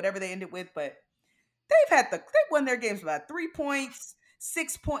 15-1 or whatever they ended with, but they won their games by 3 points,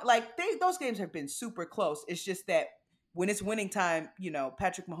 6 point. Like those games have been super close. It's just that when it's winning time,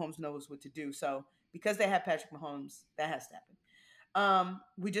 Patrick Mahomes knows what to do. So because they have Patrick Mahomes, that has to happen.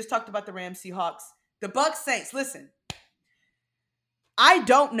 We just talked about the Rams, Seahawks, the Bucks, Saints. Listen, I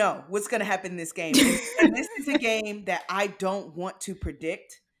don't know what's going to happen in this game, and this is a game that I don't want to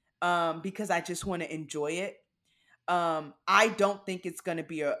predict because I just want to enjoy it. I don't think it's going to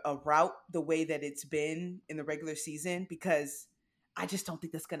be a rout the way that it's been in the regular season because I just don't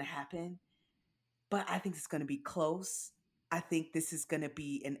think that's going to happen. But I think it's going to be close. I think this is going to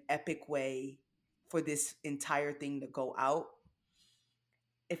be an epic way for this entire thing to go out.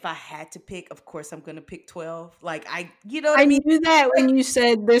 If I had to pick, of course, I'm going to pick 12. Like, you know what I I mean? knew that when you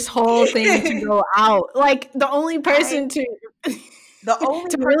said this whole thing to go out. Like the only person the only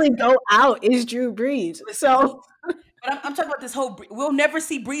to really go out is Drew Brees. So, but I'm talking about this whole. We'll never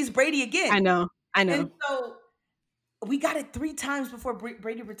see Brees Brady again. I know. And so we got it 3 times before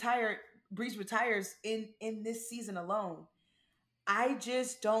Brady retired. Brees retires in this season alone. I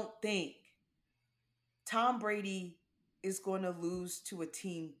just don't think Tom Brady is going to lose to a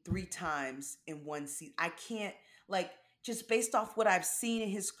team 3 times in one season. I can't, like, just based off what I've seen in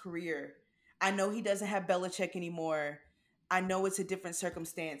his career. I know he doesn't have Belichick anymore. I know it's a different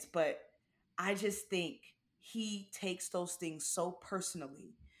circumstance, but I just think he takes those things so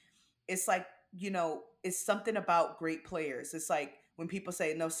personally. It's like, it's something about great players. It's like when people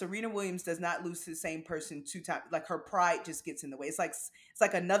say, no, Serena Williams does not lose to the same person 2 times. Like her pride just gets in the way. It's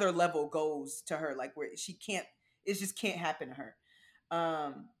like another level goes to her, like where it just can't happen to her.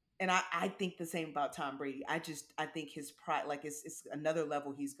 And I think the same about Tom Brady. I think his pride, like it's another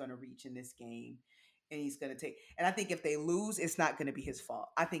level he's going to reach in this game, and he's going to take. And I think if they lose, it's not going to be his fault.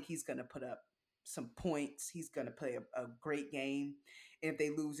 I think he's going to put up some points. He's going to play a great game. And if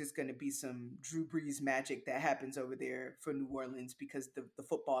they lose, it's going to be some Drew Brees magic that happens over there for New Orleans because the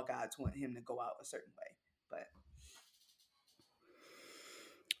football gods want him to go out a certain way. But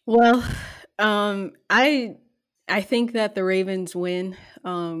well, I think that the Ravens win.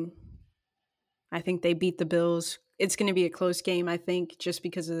 I think they beat the Bills. It's going to be a close game, I think, just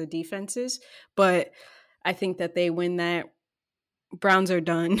because of the defenses. But I think that they win that. Browns are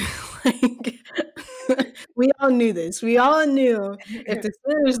done. Like, we all knew this. We all knew if the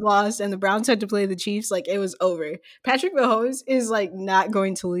Steelers lost and the Browns had to play the Chiefs, like it was over. Patrick Mahomes is like not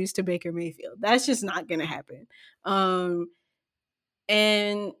going to lose to Baker Mayfield. That's just not going to happen.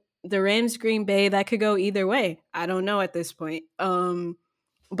 And the Rams Green Bay, that could go either way. I don't know at this point.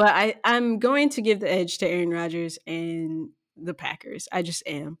 But I'm going to give the edge to Aaron Rodgers and the Packers. I just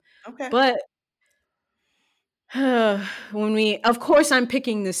am. okay. But of course, I'm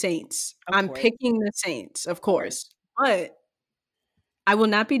picking the Saints. Picking the Saints, of course. But I will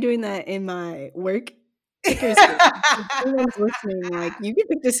not be doing that in my work. Someone's listening, like you can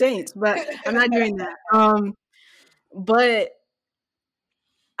pick the Saints, but I'm not doing that. But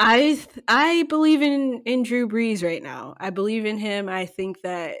I believe in Drew Brees right now. I believe in him. I think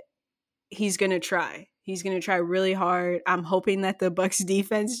that he's gonna try. He's gonna try really hard. I'm hoping that the Bucks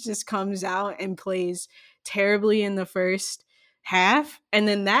defense just comes out and plays terribly in the first half, and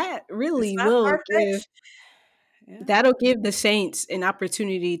then that really will that'll give the Saints an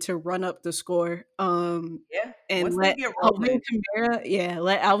opportunity to run up the score. And let Alvin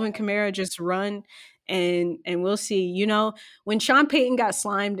Kamara just run. And we'll see. You know, when Sean Payton got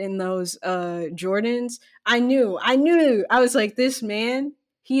slimed in those Jordans, I knew. I was like, this man,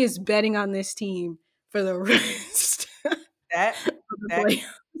 he is betting on this team for the rest. that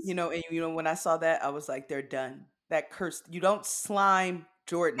when I saw that, I was like, they're done. That curse. You don't slime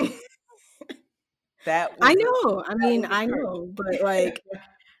Jordan. That I was a know. I that mean, was a I curse. know, but like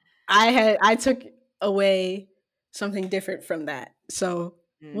I took away something different from that. So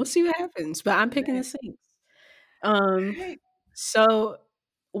we'll Mm. see what happens. But I'm picking the Right. Saints. Um, Right. so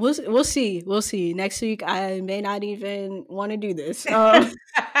we'll see. We'll see. Next week I may not even want to do this. But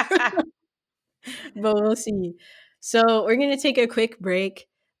we'll see. So we're gonna take a quick break.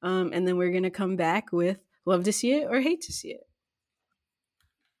 And then we're gonna come back with love to see it or hate to see it.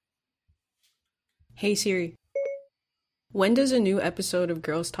 Hey Siri. When does a new episode of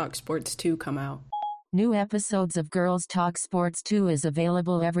Girls Talk Sports 2 come out? New episodes of Girls Talk Sports 2 is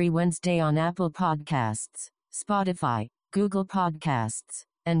available every Wednesday on Apple Podcasts, Spotify, Google Podcasts,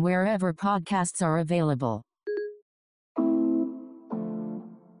 and wherever podcasts are available.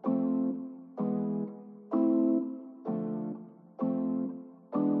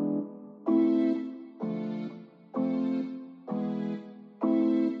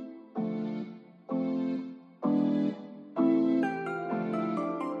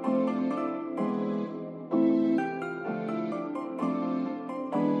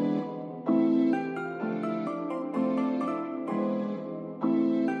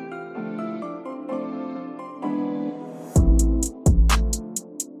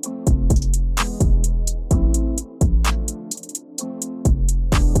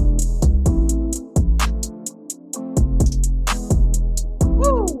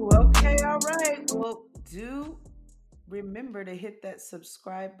 Woo, okay, all right. Well, do remember to hit that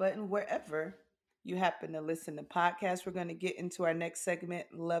subscribe button wherever you happen to listen to podcasts. We're going to get into our next segment,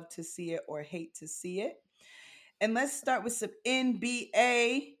 love to see it or hate to see it. And let's start with some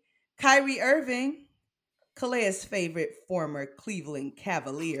NBA. Kyrie Irving, Kalea's favorite former Cleveland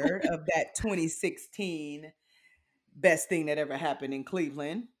Cavalier of that 2016 best thing that ever happened in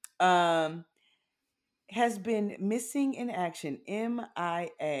Cleveland. Um, has been missing in action,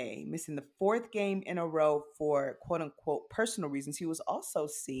 MIA, missing the fourth game in a row for quote unquote personal reasons. He was also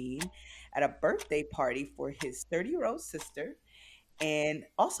seen at a birthday party for his 30-year-old sister and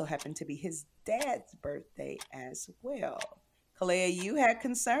also happened to be his dad's birthday as well. Kalea, you had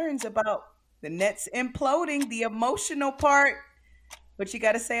concerns about the Nets imploding, the emotional part. What you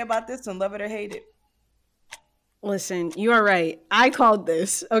got to say about this one? Love it or hate it? Listen, you are right. I called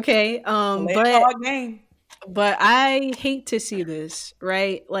this, okay? Kalea called game. But I hate to see this,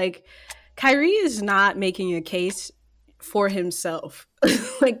 right? Like Kyrie is not making a case for himself.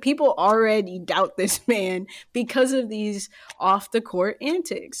 Like people already doubt this man because of these off the court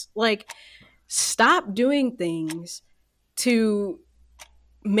antics. Like stop doing things to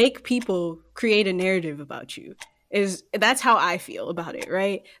make people create a narrative about you. Is that's how I feel about it,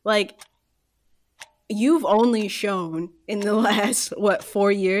 right? Like you've only shown in the last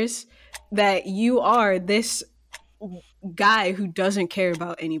 4 years that you are this guy who doesn't care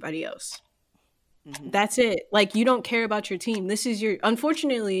about anybody else. Mm-hmm. That's it. Like you don't care about your team. This is your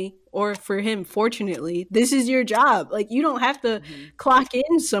unfortunately, or for him fortunately, this is your job. Like you don't have to clock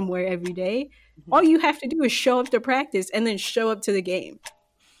in somewhere every day. All you have to do is show up to practice and then show up to the game.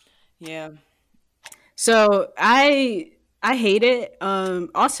 Yeah. So I hate it.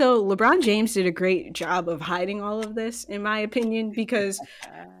 Also, LeBron James did a great job of hiding all of this, in my opinion, because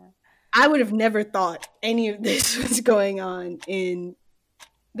I would have never thought any of this was going on in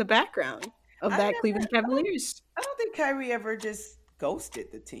the background of that Cleveland Cavaliers. I don't think Kyrie ever just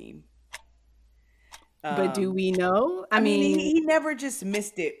ghosted the team. But do we know? I mean, he never just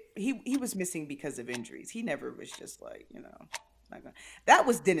missed it. He was missing because of injuries. He never was just like, that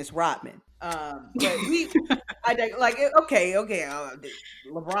was Dennis Rodman. But okay,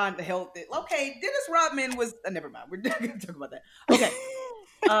 LeBron the health. Okay, Dennis Rodman was. Never mind. We're not gonna talk about that. Okay.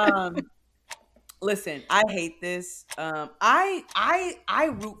 Listen, I hate this.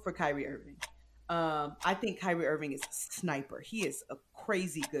 I root for Kyrie Irving. I think Kyrie Irving is a sniper. He is a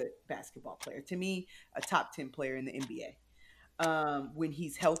crazy good basketball player. To me, a top 10 player in the NBA. When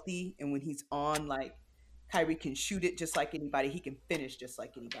he's healthy and when he's on, like Kyrie can shoot it just like anybody. He can finish just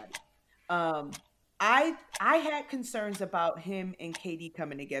like anybody. I had concerns about him and KD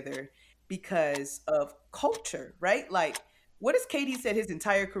coming together because of culture, right? Like, what has KD said his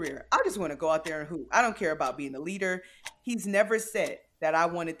entire career? I just want to go out there and hoop. I don't care about being the leader. He's never said that I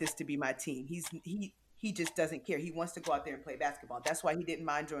wanted this to be my team. He just doesn't care. He wants to go out there and play basketball. That's why he didn't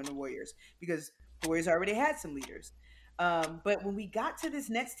mind joining the Warriors, because the Warriors already had some leaders. But when we got to this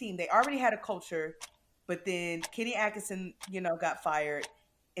next team, they already had a culture, but then Kenny Atkinson, got fired,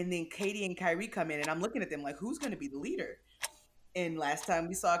 and then KD and Kyrie come in, and I'm looking at them like, who's going to be the leader? And last time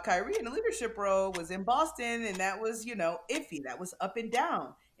we saw Kyrie in the leadership role was in Boston, and that was, iffy. That was up and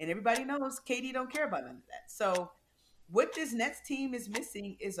down. And everybody knows KD don't care about none of that. So what this Nets team is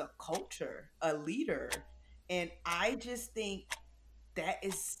missing is a culture, a leader. And I just think that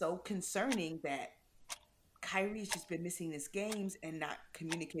is so concerning that Kyrie's just been missing his games and not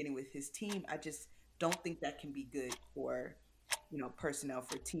communicating with his team. I just don't think that can be good for, personnel,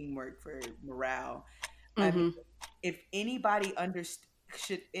 for teamwork, for morale. I mean, Mm-hmm. if anybody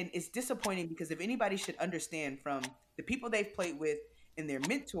should, and it's disappointing because if anybody should understand from the people they've played with and their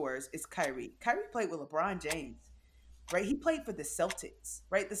mentors, it's Kyrie. Kyrie played with LeBron James, right? He played for the Celtics,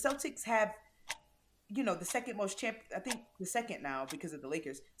 right? The Celtics have, the second most I think the second now because of the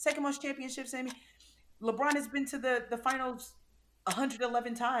Lakers, second most championships. I mean, LeBron has been to the finals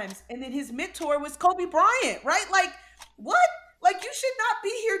 111 times, and then his mentor was Kobe Bryant, right? Like, what? Like, you should not be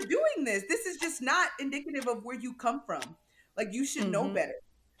here doing this. This is just not indicative of where you come from. Like, you should know Mm-hmm. better.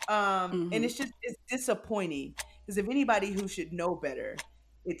 And it's disappointing because if anybody who should know better,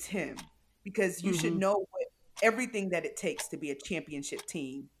 it's him, because you should Mm-hmm. know everything that it takes to be a championship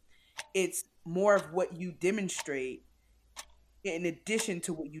team. It's more of what you demonstrate in addition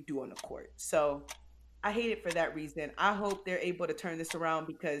to what you do on the court. So I hate it for that reason. I hope they're able to turn this around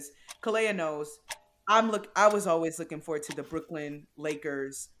because Kalea knows I was always looking forward to the Brooklyn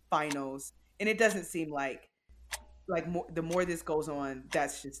Lakers finals, and it doesn't seem like the more this goes on,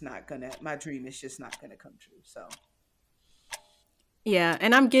 that's just not gonna my dream is just not gonna come true. So Yeah,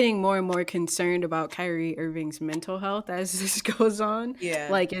 and I'm getting more and more concerned about Kyrie Irving's mental health as this goes on. yeah,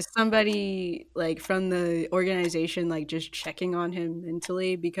 Like, is somebody like from the organization like just checking on him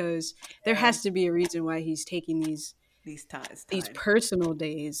mentally? Because there yeah, has to be a reason why he's taking these these time. personal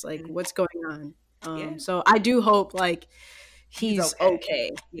days. Like, Mhm. what's going on? Yeah, So I do hope like he's he's okay.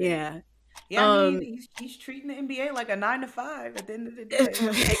 okay. Yeah. Yeah. Yeah, I mean, Um, he's treating the NBA like a 9 to 5 at the end of the day.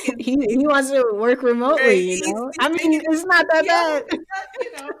 Taking, he wants to work remotely. right, You know, he's I mean, taking it's not that PTO, bad.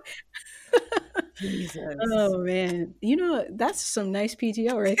 you know. Jesus. Oh man, that's some nice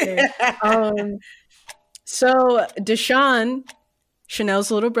PTO right there. Um, so Deshaun,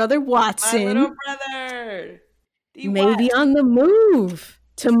 Chanel's little brother My little Watson, brother, D may Watt. be on the move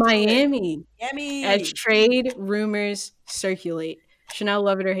to Let's do it. Miami as Yummy. trade rumors circulate. Chanel,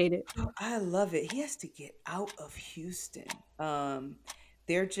 love it or hate it. Oh, I love it. He has to get out of Houston. Um,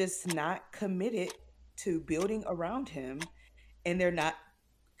 they're just not committed to building around him, and they're not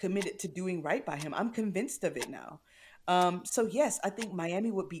committed to doing right by him. I'm convinced of it now. So yes, I think Miami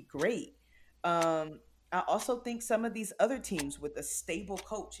would be great. Um, I also think some of these other teams with a stable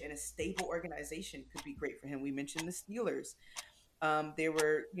coach and a stable organization could be great for him. We mentioned the Steelers. There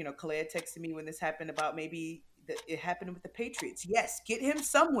were, Kalea texted me when this happened about maybe it happened with the Patriots. Yes, get him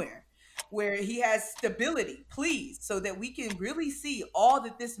somewhere where he has stability, please, so that we can really see all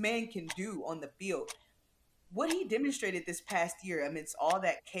that this man can do on the field. What he demonstrated this past year amidst all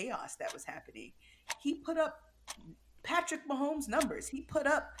that chaos that was happening, he put up Patrick Mahomes numbers. He put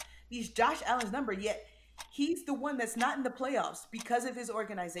up these Josh Allen's number, yet he's the one that's not in the playoffs because of his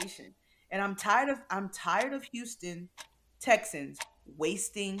organization. And I'm tired of Houston Texans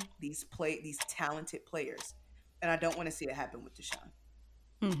wasting these talented players. And I don't want to see it happen with Deshaun.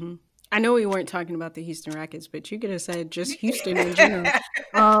 hmm I know we weren't talking about the Houston Rockets, but you could have said just Houston in general.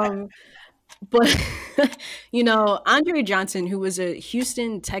 Um, but Andre Johnson, who was a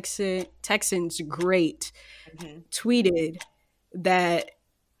Houston Texans great, Mhm. tweeted that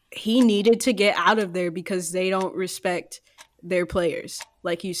he needed to get out of there because they don't respect their players.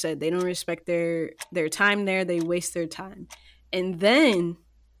 Like you said, they don't respect their time there. They waste their time. And then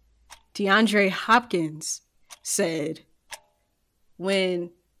DeAndre Hopkins said,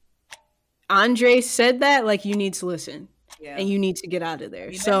 when Andre said that, like, you need to listen Yeah. and you need to get out of I there.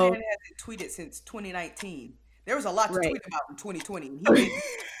 mean, that So, man hasn't tweeted since 2019. There was a lot to right. tweet about in 2020, and he didn't.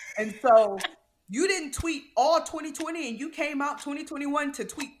 And so you didn't tweet all 2020, and you came out 2021 to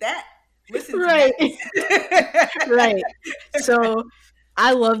tweet that. Listen to Right. that. Right. So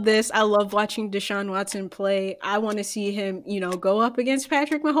I love this. I love watching Deshaun Watson play. I want to see him, go up against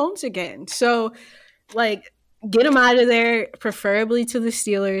Patrick Mahomes again. So, like, get him out of there, preferably to the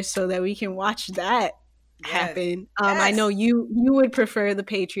Steelers, so that we can watch that Yes. happen. I know Yes. you would prefer the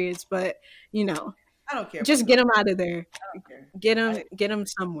Patriots, but I don't care. just About get him out of there. I don't care. Get him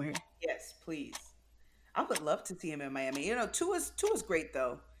somewhere. Yes, please. I would love to see him in Miami. Tua's great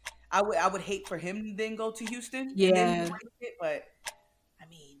though. I would hate for him to then go to Houston and then Yeah. he waste it, but I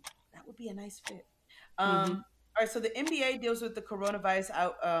mean that would be a nice fit. Mhm. All right, so the NBA deals with the coronavirus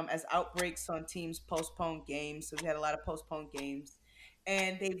as outbreaks on teams postponed games. So we had a lot of postponed games,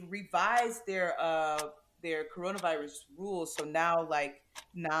 and they've revised their coronavirus rules. So now, like,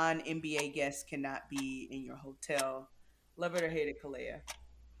 non NBA guests cannot be in your hotel. Love it or hate it, Kalea.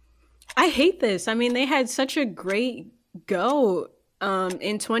 I hate this. I mean, they had such a great go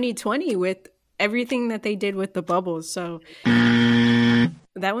in 2020 with everything that they did with the bubbles. So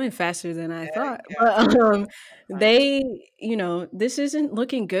that went faster than I Yeah, thought. yeah, But fine. they, this isn't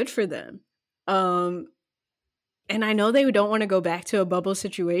looking good for them. Um and I know they don't want to go back to a bubble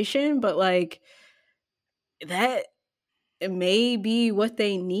situation, but like that it may be what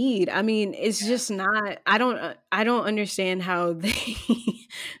they need. I mean, it's just not I don't understand how they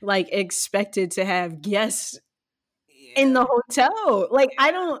like expected to have guests in the Yeah, hotel. Like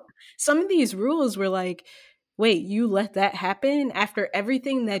I don't some of these rules were like, "Wait, you let that happen after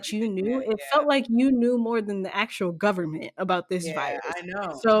everything that you everything. knew?" It Yeah, felt like you knew more than the actual government about this yeah, virus. I know,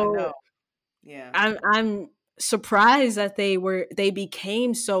 I So, know. Yeah, I'm surprised that they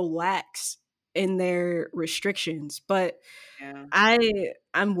became so lax in their restrictions, but yeah,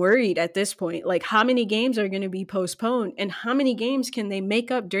 I'm worried at this point. Like how many games are going to be postponed and how many games can they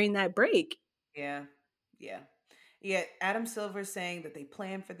make up during that break? yeah, yeah. Yeah, Adam Silver saying that they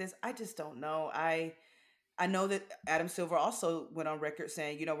plan for this. I just don't know. I know that Adam Silver also went on record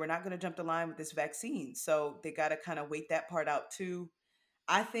saying, we're not going to jump the line with this vaccine. So they got to kind of wait that part out too.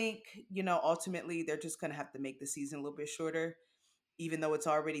 I think, ultimately they're just going to have to make the season a little bit shorter. Even though it's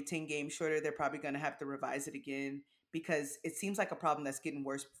already 10 games shorter, they're probably going to have to revise it again because it seems like a problem that's getting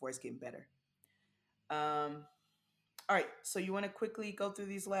worse before it's getting better. All right. So you want to quickly go through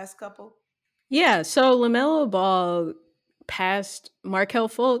these last couple? Yeah, so LaMelo Ball passed Markel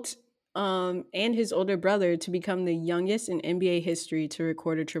Fultz and his older brother to become the youngest in NBA history to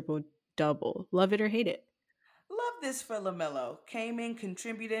record a triple double. Love it or hate it. Love this for LaMelo. Came in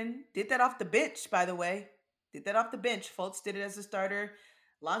contributing. Did that off the bench, by the way. Did that off the bench. Fultz did it as a starter.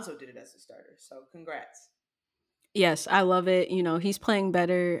 Lonzo did it as a starter. So congrats. Yes, I love it. He's playing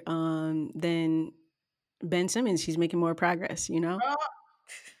better than Ben Simmons. He's making more progress, you know?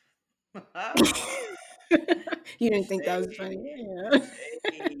 You didn't think that was funny. Shade. Yeah.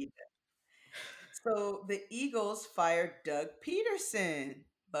 Shade. So the Eagles fired Doug Peterson.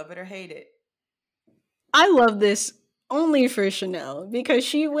 Love it or hate it. I love this only for Chanel because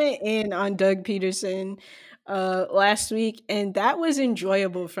she went in on Doug Peterson last week and that was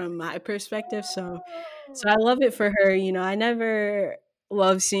enjoyable from my perspective. So I love it for her. I never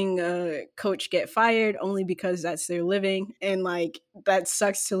love seeing a coach get fired only because that's their living and like that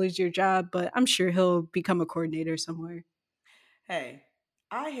sucks to lose your job, but I'm sure he'll become a coordinator somewhere. Hey,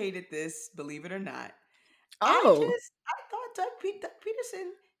 I hated this, believe it or not. Oh. I thought Doug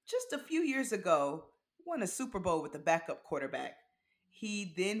Peterson just a few years ago won a Super Bowl with a backup quarterback.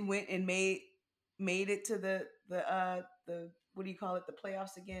 He then went and made it to the what do you call it, the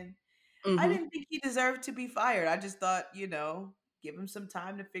playoffs again. I Mhm. didn't think he deserved to be fired. I just thought, give him some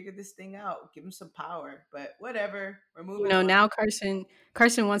time to figure this thing out, give him some power. But whatever, we're moving on. Now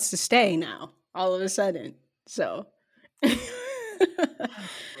Carson wants to stay now all of a sudden. So Oh,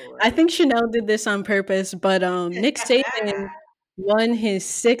 I Lord. think Chanel did this on purpose, but Nick Saban won his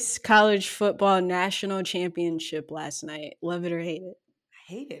sixth college football national championship last night. Love it or hate it.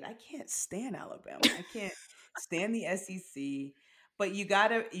 Hate it. I can't stand Alabama. I can't stand the SEC. But you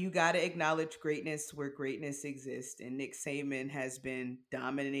gotta acknowledge greatness where greatness exists, and Nick Saban has been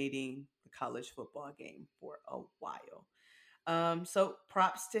dominating the college football game for a while. So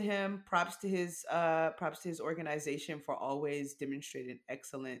props to him. Props to his organization for always demonstrating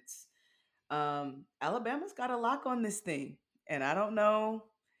excellence. Alabama's got a lock on this thing, and I don't know.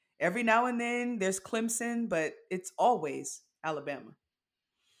 Every now and then there's Clemson, but it's always Alabama.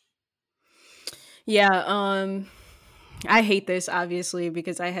 Yeah, I hate this obviously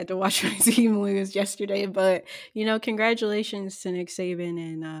because I had to watch my team lose yesterday, but congratulations to Nick Saban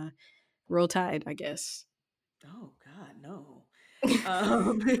and Roll Tide, I guess. Oh God, no.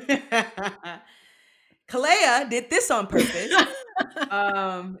 Um, Kalea did this on purpose.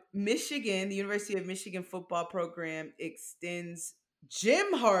 Michigan, the University of Michigan football program extends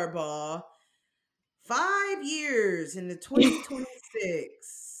Jim Harbaugh 5 years into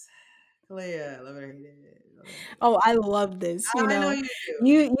 2026. Kalea, love it or hate it. Love it or hate it. Oh, I love this. I know you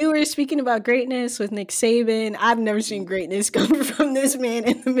do. You were speaking about greatness with Nick Saban. I've never seen greatness come from this man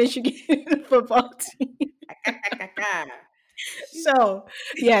in the Michigan football team. So,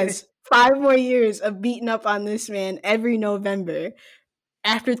 yes, 5 more years of beating up on this man every November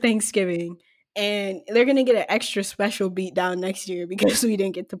after Thanksgiving. And they're going to get an extra special beat down next year because we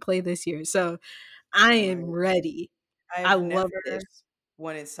didn't get to play this year. So, I am Right. ready. I I've love never this.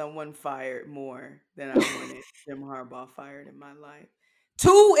 wanted someone fired more than I wanted Jim Harbaugh fired in my life.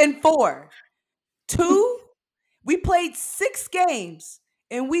 2-4. Two? We played 6 games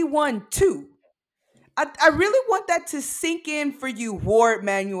and we won two. I really want that to sink in for you, Ward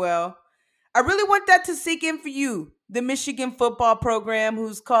Manuel. I really want that to sink in for you. the Michigan football program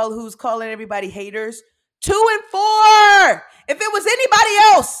who's calling everybody haters. 2-4. If it was anybody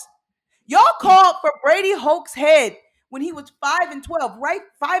else, y'all called for Brady Hoke's head when he was 5-12, right?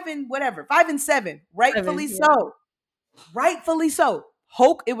 5-7, rightfully so. Rightfully so.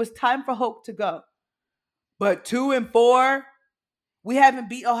 Hoke, it was time for Hoke to go. But 2-4, we haven't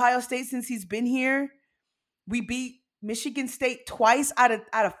beat Ohio State since he's been here. We beat Michigan State twice out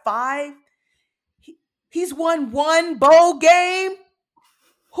of 5. He's won 1 bowl game.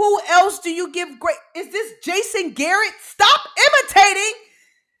 Who else do you give great? Is this Jason Garrett? Stop imitating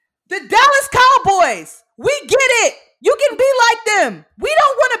the Dallas Cowboys. We get it. You can be like them. We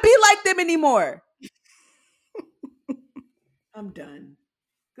don't want to be like them anymore. I'm done.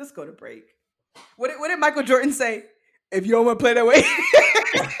 Let's go to break. What did Michael Jordan say? If you don't want to play that way.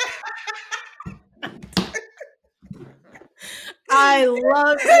 I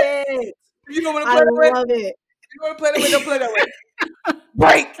love it. You don't want to play that way? I love it. You want to play that way? Don't play that way.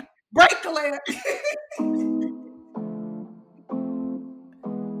 Break, Kalea.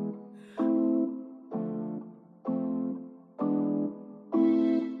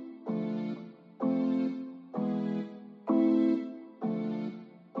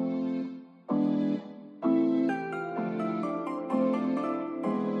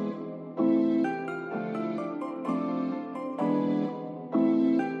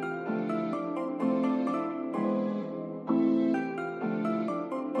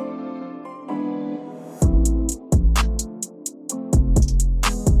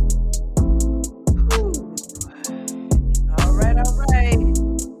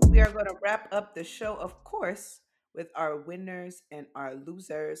 Wrap up the show, of course, with our winners and our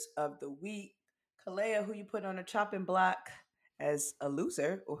losers of the week. Kalea, who you put on a chopping block as a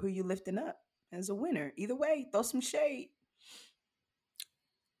loser, or who you lifting up as a winner? Either way, throw some shade.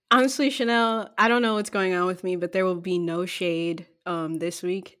 Honestly, Chanel, I don't know what's going on with me, but there will be no shade this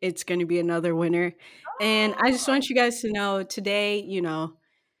week. It's going to be another winner. And I just want you guys to know today,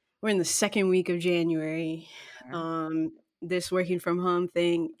 we're in the second week of January. This working from home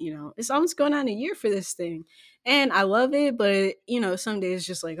thing, it's almost going on a year for this thing. And I love it, but, some days it's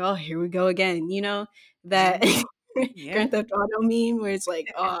just like, oh, here we go again. That Grand Theft Auto meme where it's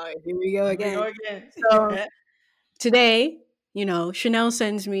like, oh, here we go again. So today, Chanel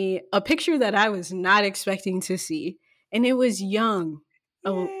sends me a picture that I was not expecting to see. And it was young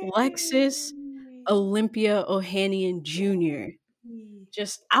Alexis Olympia Ohanian Jr.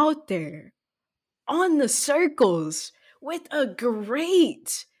 just out there on the circles with a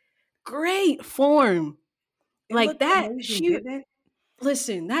great form. Like that.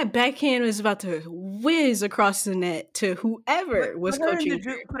 Listen, that backhand was about to whiz across the net to whoever was coaching.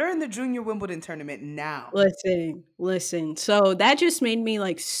 Put her in the Junior Wimbledon tournament now. Listen. So that just made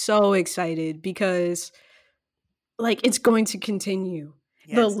me so excited because it's going to continue.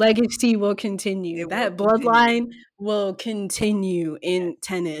 Yes. The legacy will continue. That bloodline will continue in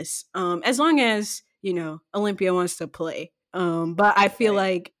tennis. As long as, Olympia wants to play. But I feel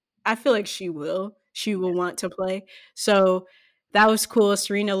like she will want to play. So that was cool.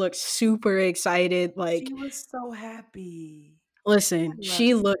 Serena looked super excited. She was so happy. Listen,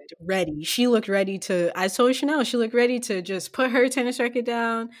 she looked ready. She looked ready to, I told Chanel, she looked ready to just put her tennis racket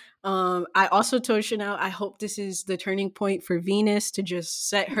down. I also told Chanel, I hope this is the turning point for Venus to just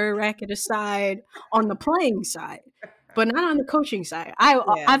set her racket aside on the playing side, but not on the coaching side.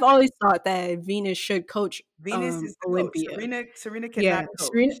 I've always thought that Venus should coach Venus is Olympia. Serena cannot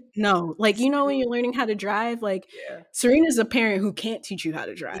coach. No, when you're learning how to drive, Serena's a parent who can't teach you how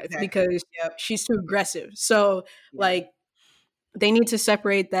to drive because she's too aggressive. So they need to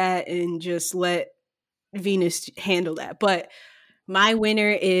separate that and just let Venus handle that. But my winner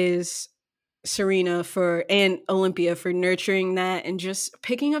is Serena and Olympia for nurturing that and just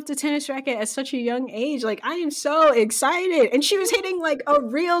picking up the tennis racket at such a young age. I am so excited. And she was hitting a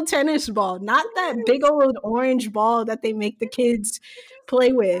real tennis ball, not that big old orange ball that they make the kids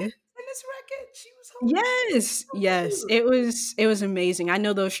play with. Tennis racket. She was holding. Yes. It was amazing. I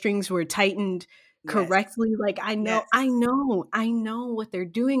know those strings were tightened correctly. I know what they're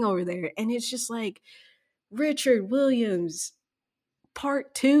doing over there. And it's just Richard Williams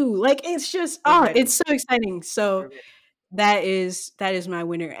part 2. It's just it's so exciting. So that is my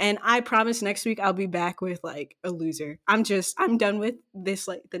winner. And I promise next week I'll be back with a loser. I'm done with this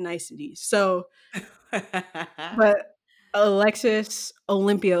the niceties. So but Alexis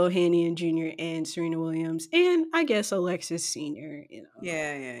Olympia Ohanian Jr. and Serena Williams, and I guess Alexis Sr.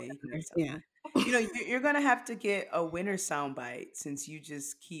 Yeah. You're gonna have to get a winner soundbite since you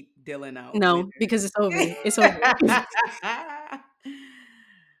just keep dealing out. No, winners. Because it's over. It's over.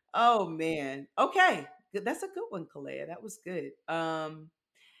 Oh man. Okay. good. That's a good one, Kalea. That was good.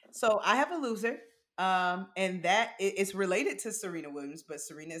 So I have a loser. And that it's related to Serena Williams, but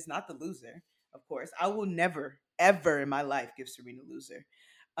Serena is not the loser, of course. I will never, ever in my life give Serena a loser.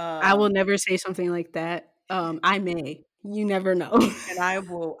 I will Um, never say something like that. I may. You never know. and I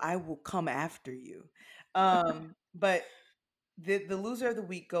will come after you. But the loser of the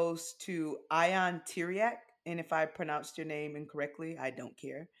week goes to Ion Tiriac. And if I pronounced your name incorrectly, I don't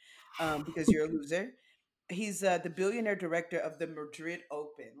care, because you're a loser. He's the billionaire director of the Madrid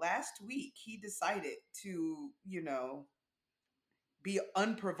Open. Last week, he decided to, be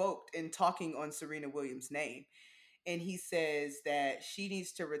unprovoked in talking on Serena Williams' name. And he says that she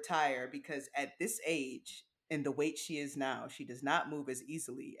needs to retire because at this age and the weight she is now, she does not move as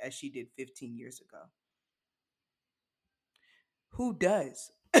easily as she did 15 years ago. Who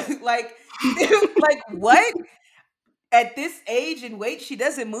does? like, like what? At this age and weight, she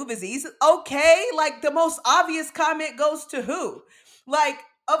doesn't move as easy. Okay, like the most obvious comment goes to who? Like,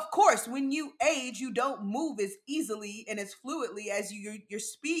 of course, when you age, you don't move as easily and as fluidly as your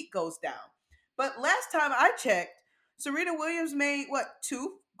speed goes down. But last time I checked, Serena Williams made what,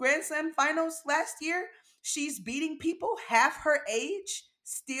 2 Grand Slam finals last year? She's beating people half her age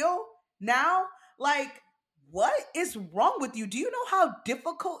still now? Like, what is wrong with you? Do you know how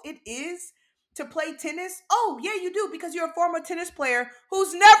difficult it is to play tennis? Oh, yeah, you do, because you're a former tennis player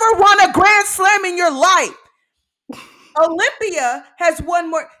who's never won a Grand Slam in your life. Olympia has won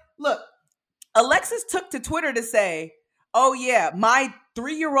more. Look, Alexis took to Twitter to say, oh, yeah, my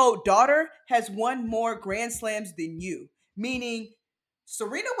 3-year-old daughter has won more Grand Slams than you. Meaning,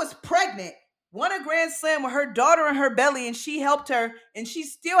 Serena was pregnant, won a Grand Slam with her daughter in her belly, and she helped her, and she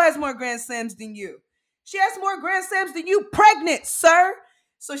still has more Grand Slams than you. She has more Grand Slams than you pregnant, sir.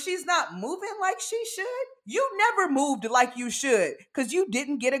 So she's not moving like she should. You never moved like you should because you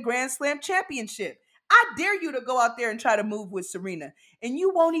didn't get a Grand Slam championship. I dare you to go out there and try to move with Serena. And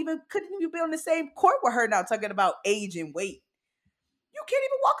you couldn't even be on the same court with her now talking about age and weight. You can't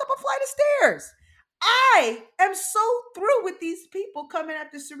even walk up a flight of stairs. I am so through with these people coming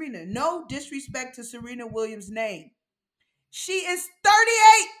after Serena. No disrespect to Serena Williams' name. She is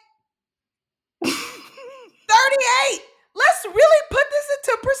 38. 38. Let's really put this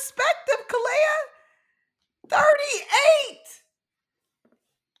into perspective, Kalea. 38.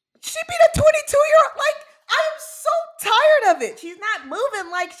 She beat a 22-year-old. Like, I am so tired of it. She's not moving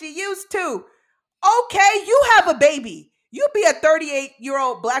like she used to. Okay, you have a baby. You be a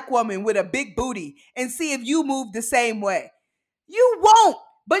 38-year-old black woman with a big booty and see if you move the same way. You won't.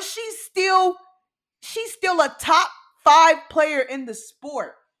 But she's still a top 5 player in the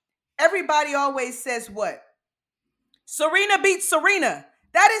sport. Everybody always says what? Serena beats Serena.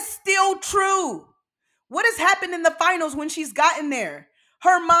 That is still true. What has happened in the finals when she's gotten there?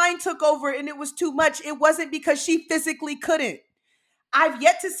 Her mind took over and it was too much. It wasn't because she physically couldn't. I've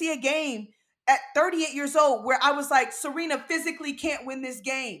yet to see a game at 38 years old where I was like, Serena physically can't win this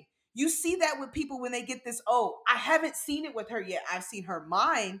game. You see that with people when they get this old. I haven't seen it with her yet. I've seen her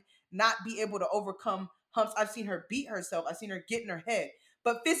mind not be able to overcome humps. I've seen her beat herself. I've seen her get in her head.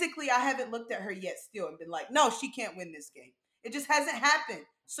 But physically, I haven't looked at her yet still and been like, no, she can't win this game. It just hasn't happened.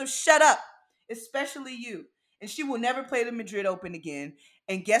 So shut up, especially you. And she will never play the Madrid Open again.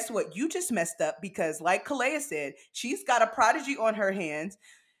 And guess what? You just messed up because, like Kalea said, she's got a prodigy on her hands.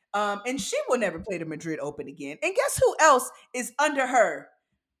 And she will never play the Madrid Open again. And guess who else is under her?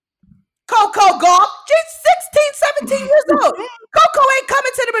 Coco Gauff. She's 16, 17 years old. Coco ain't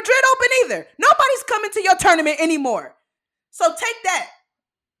coming to the Madrid Open either. Nobody's coming to your tournament anymore. So take that.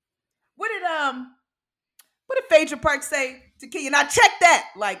 What did Phaedra Park say to Kenya? Now check that.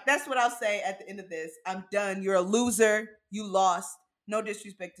 Like, that's what I'll say at the end of this. I'm done. You're a loser. You lost. No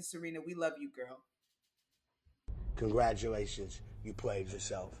disrespect to Serena. We love you, girl. Congratulations. You played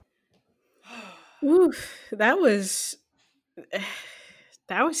yourself. Ooh, that was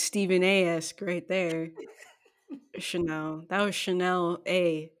Stephen A-esque right there. Chanel. That was Chanel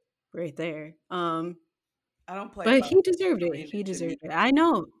A right there. I don't play. But he deserved it. He deserved it. I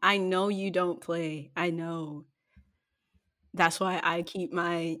know you don't play. I know. That's why I keep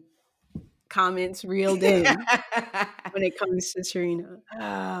my comments reeled in when it comes to Serena.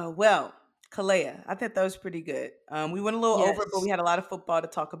 Well, Kalea, I thought that was pretty good. We went a little over, but we had a lot of football to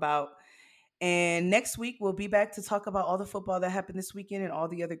talk about. And next week, we'll be back to talk about all the football that happened this weekend and all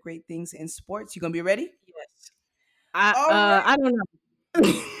the other great things in sports. You going to be ready? Yes. I don't know.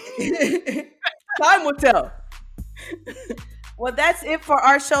 Time will tell. Well, that's it for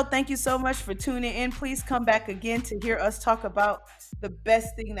our show. Thank you so much for tuning in. Please come back again to hear us talk about the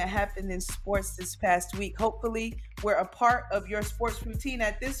best thing that happened in sports this past week. Hopefully, we're a part of your sports routine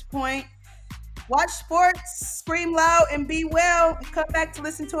at this point. Watch sports, scream loud, and be well. And come back to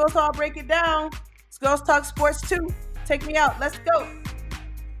listen to us all break it down. It's Girls Talk Sports 2. Take me out. Let's go.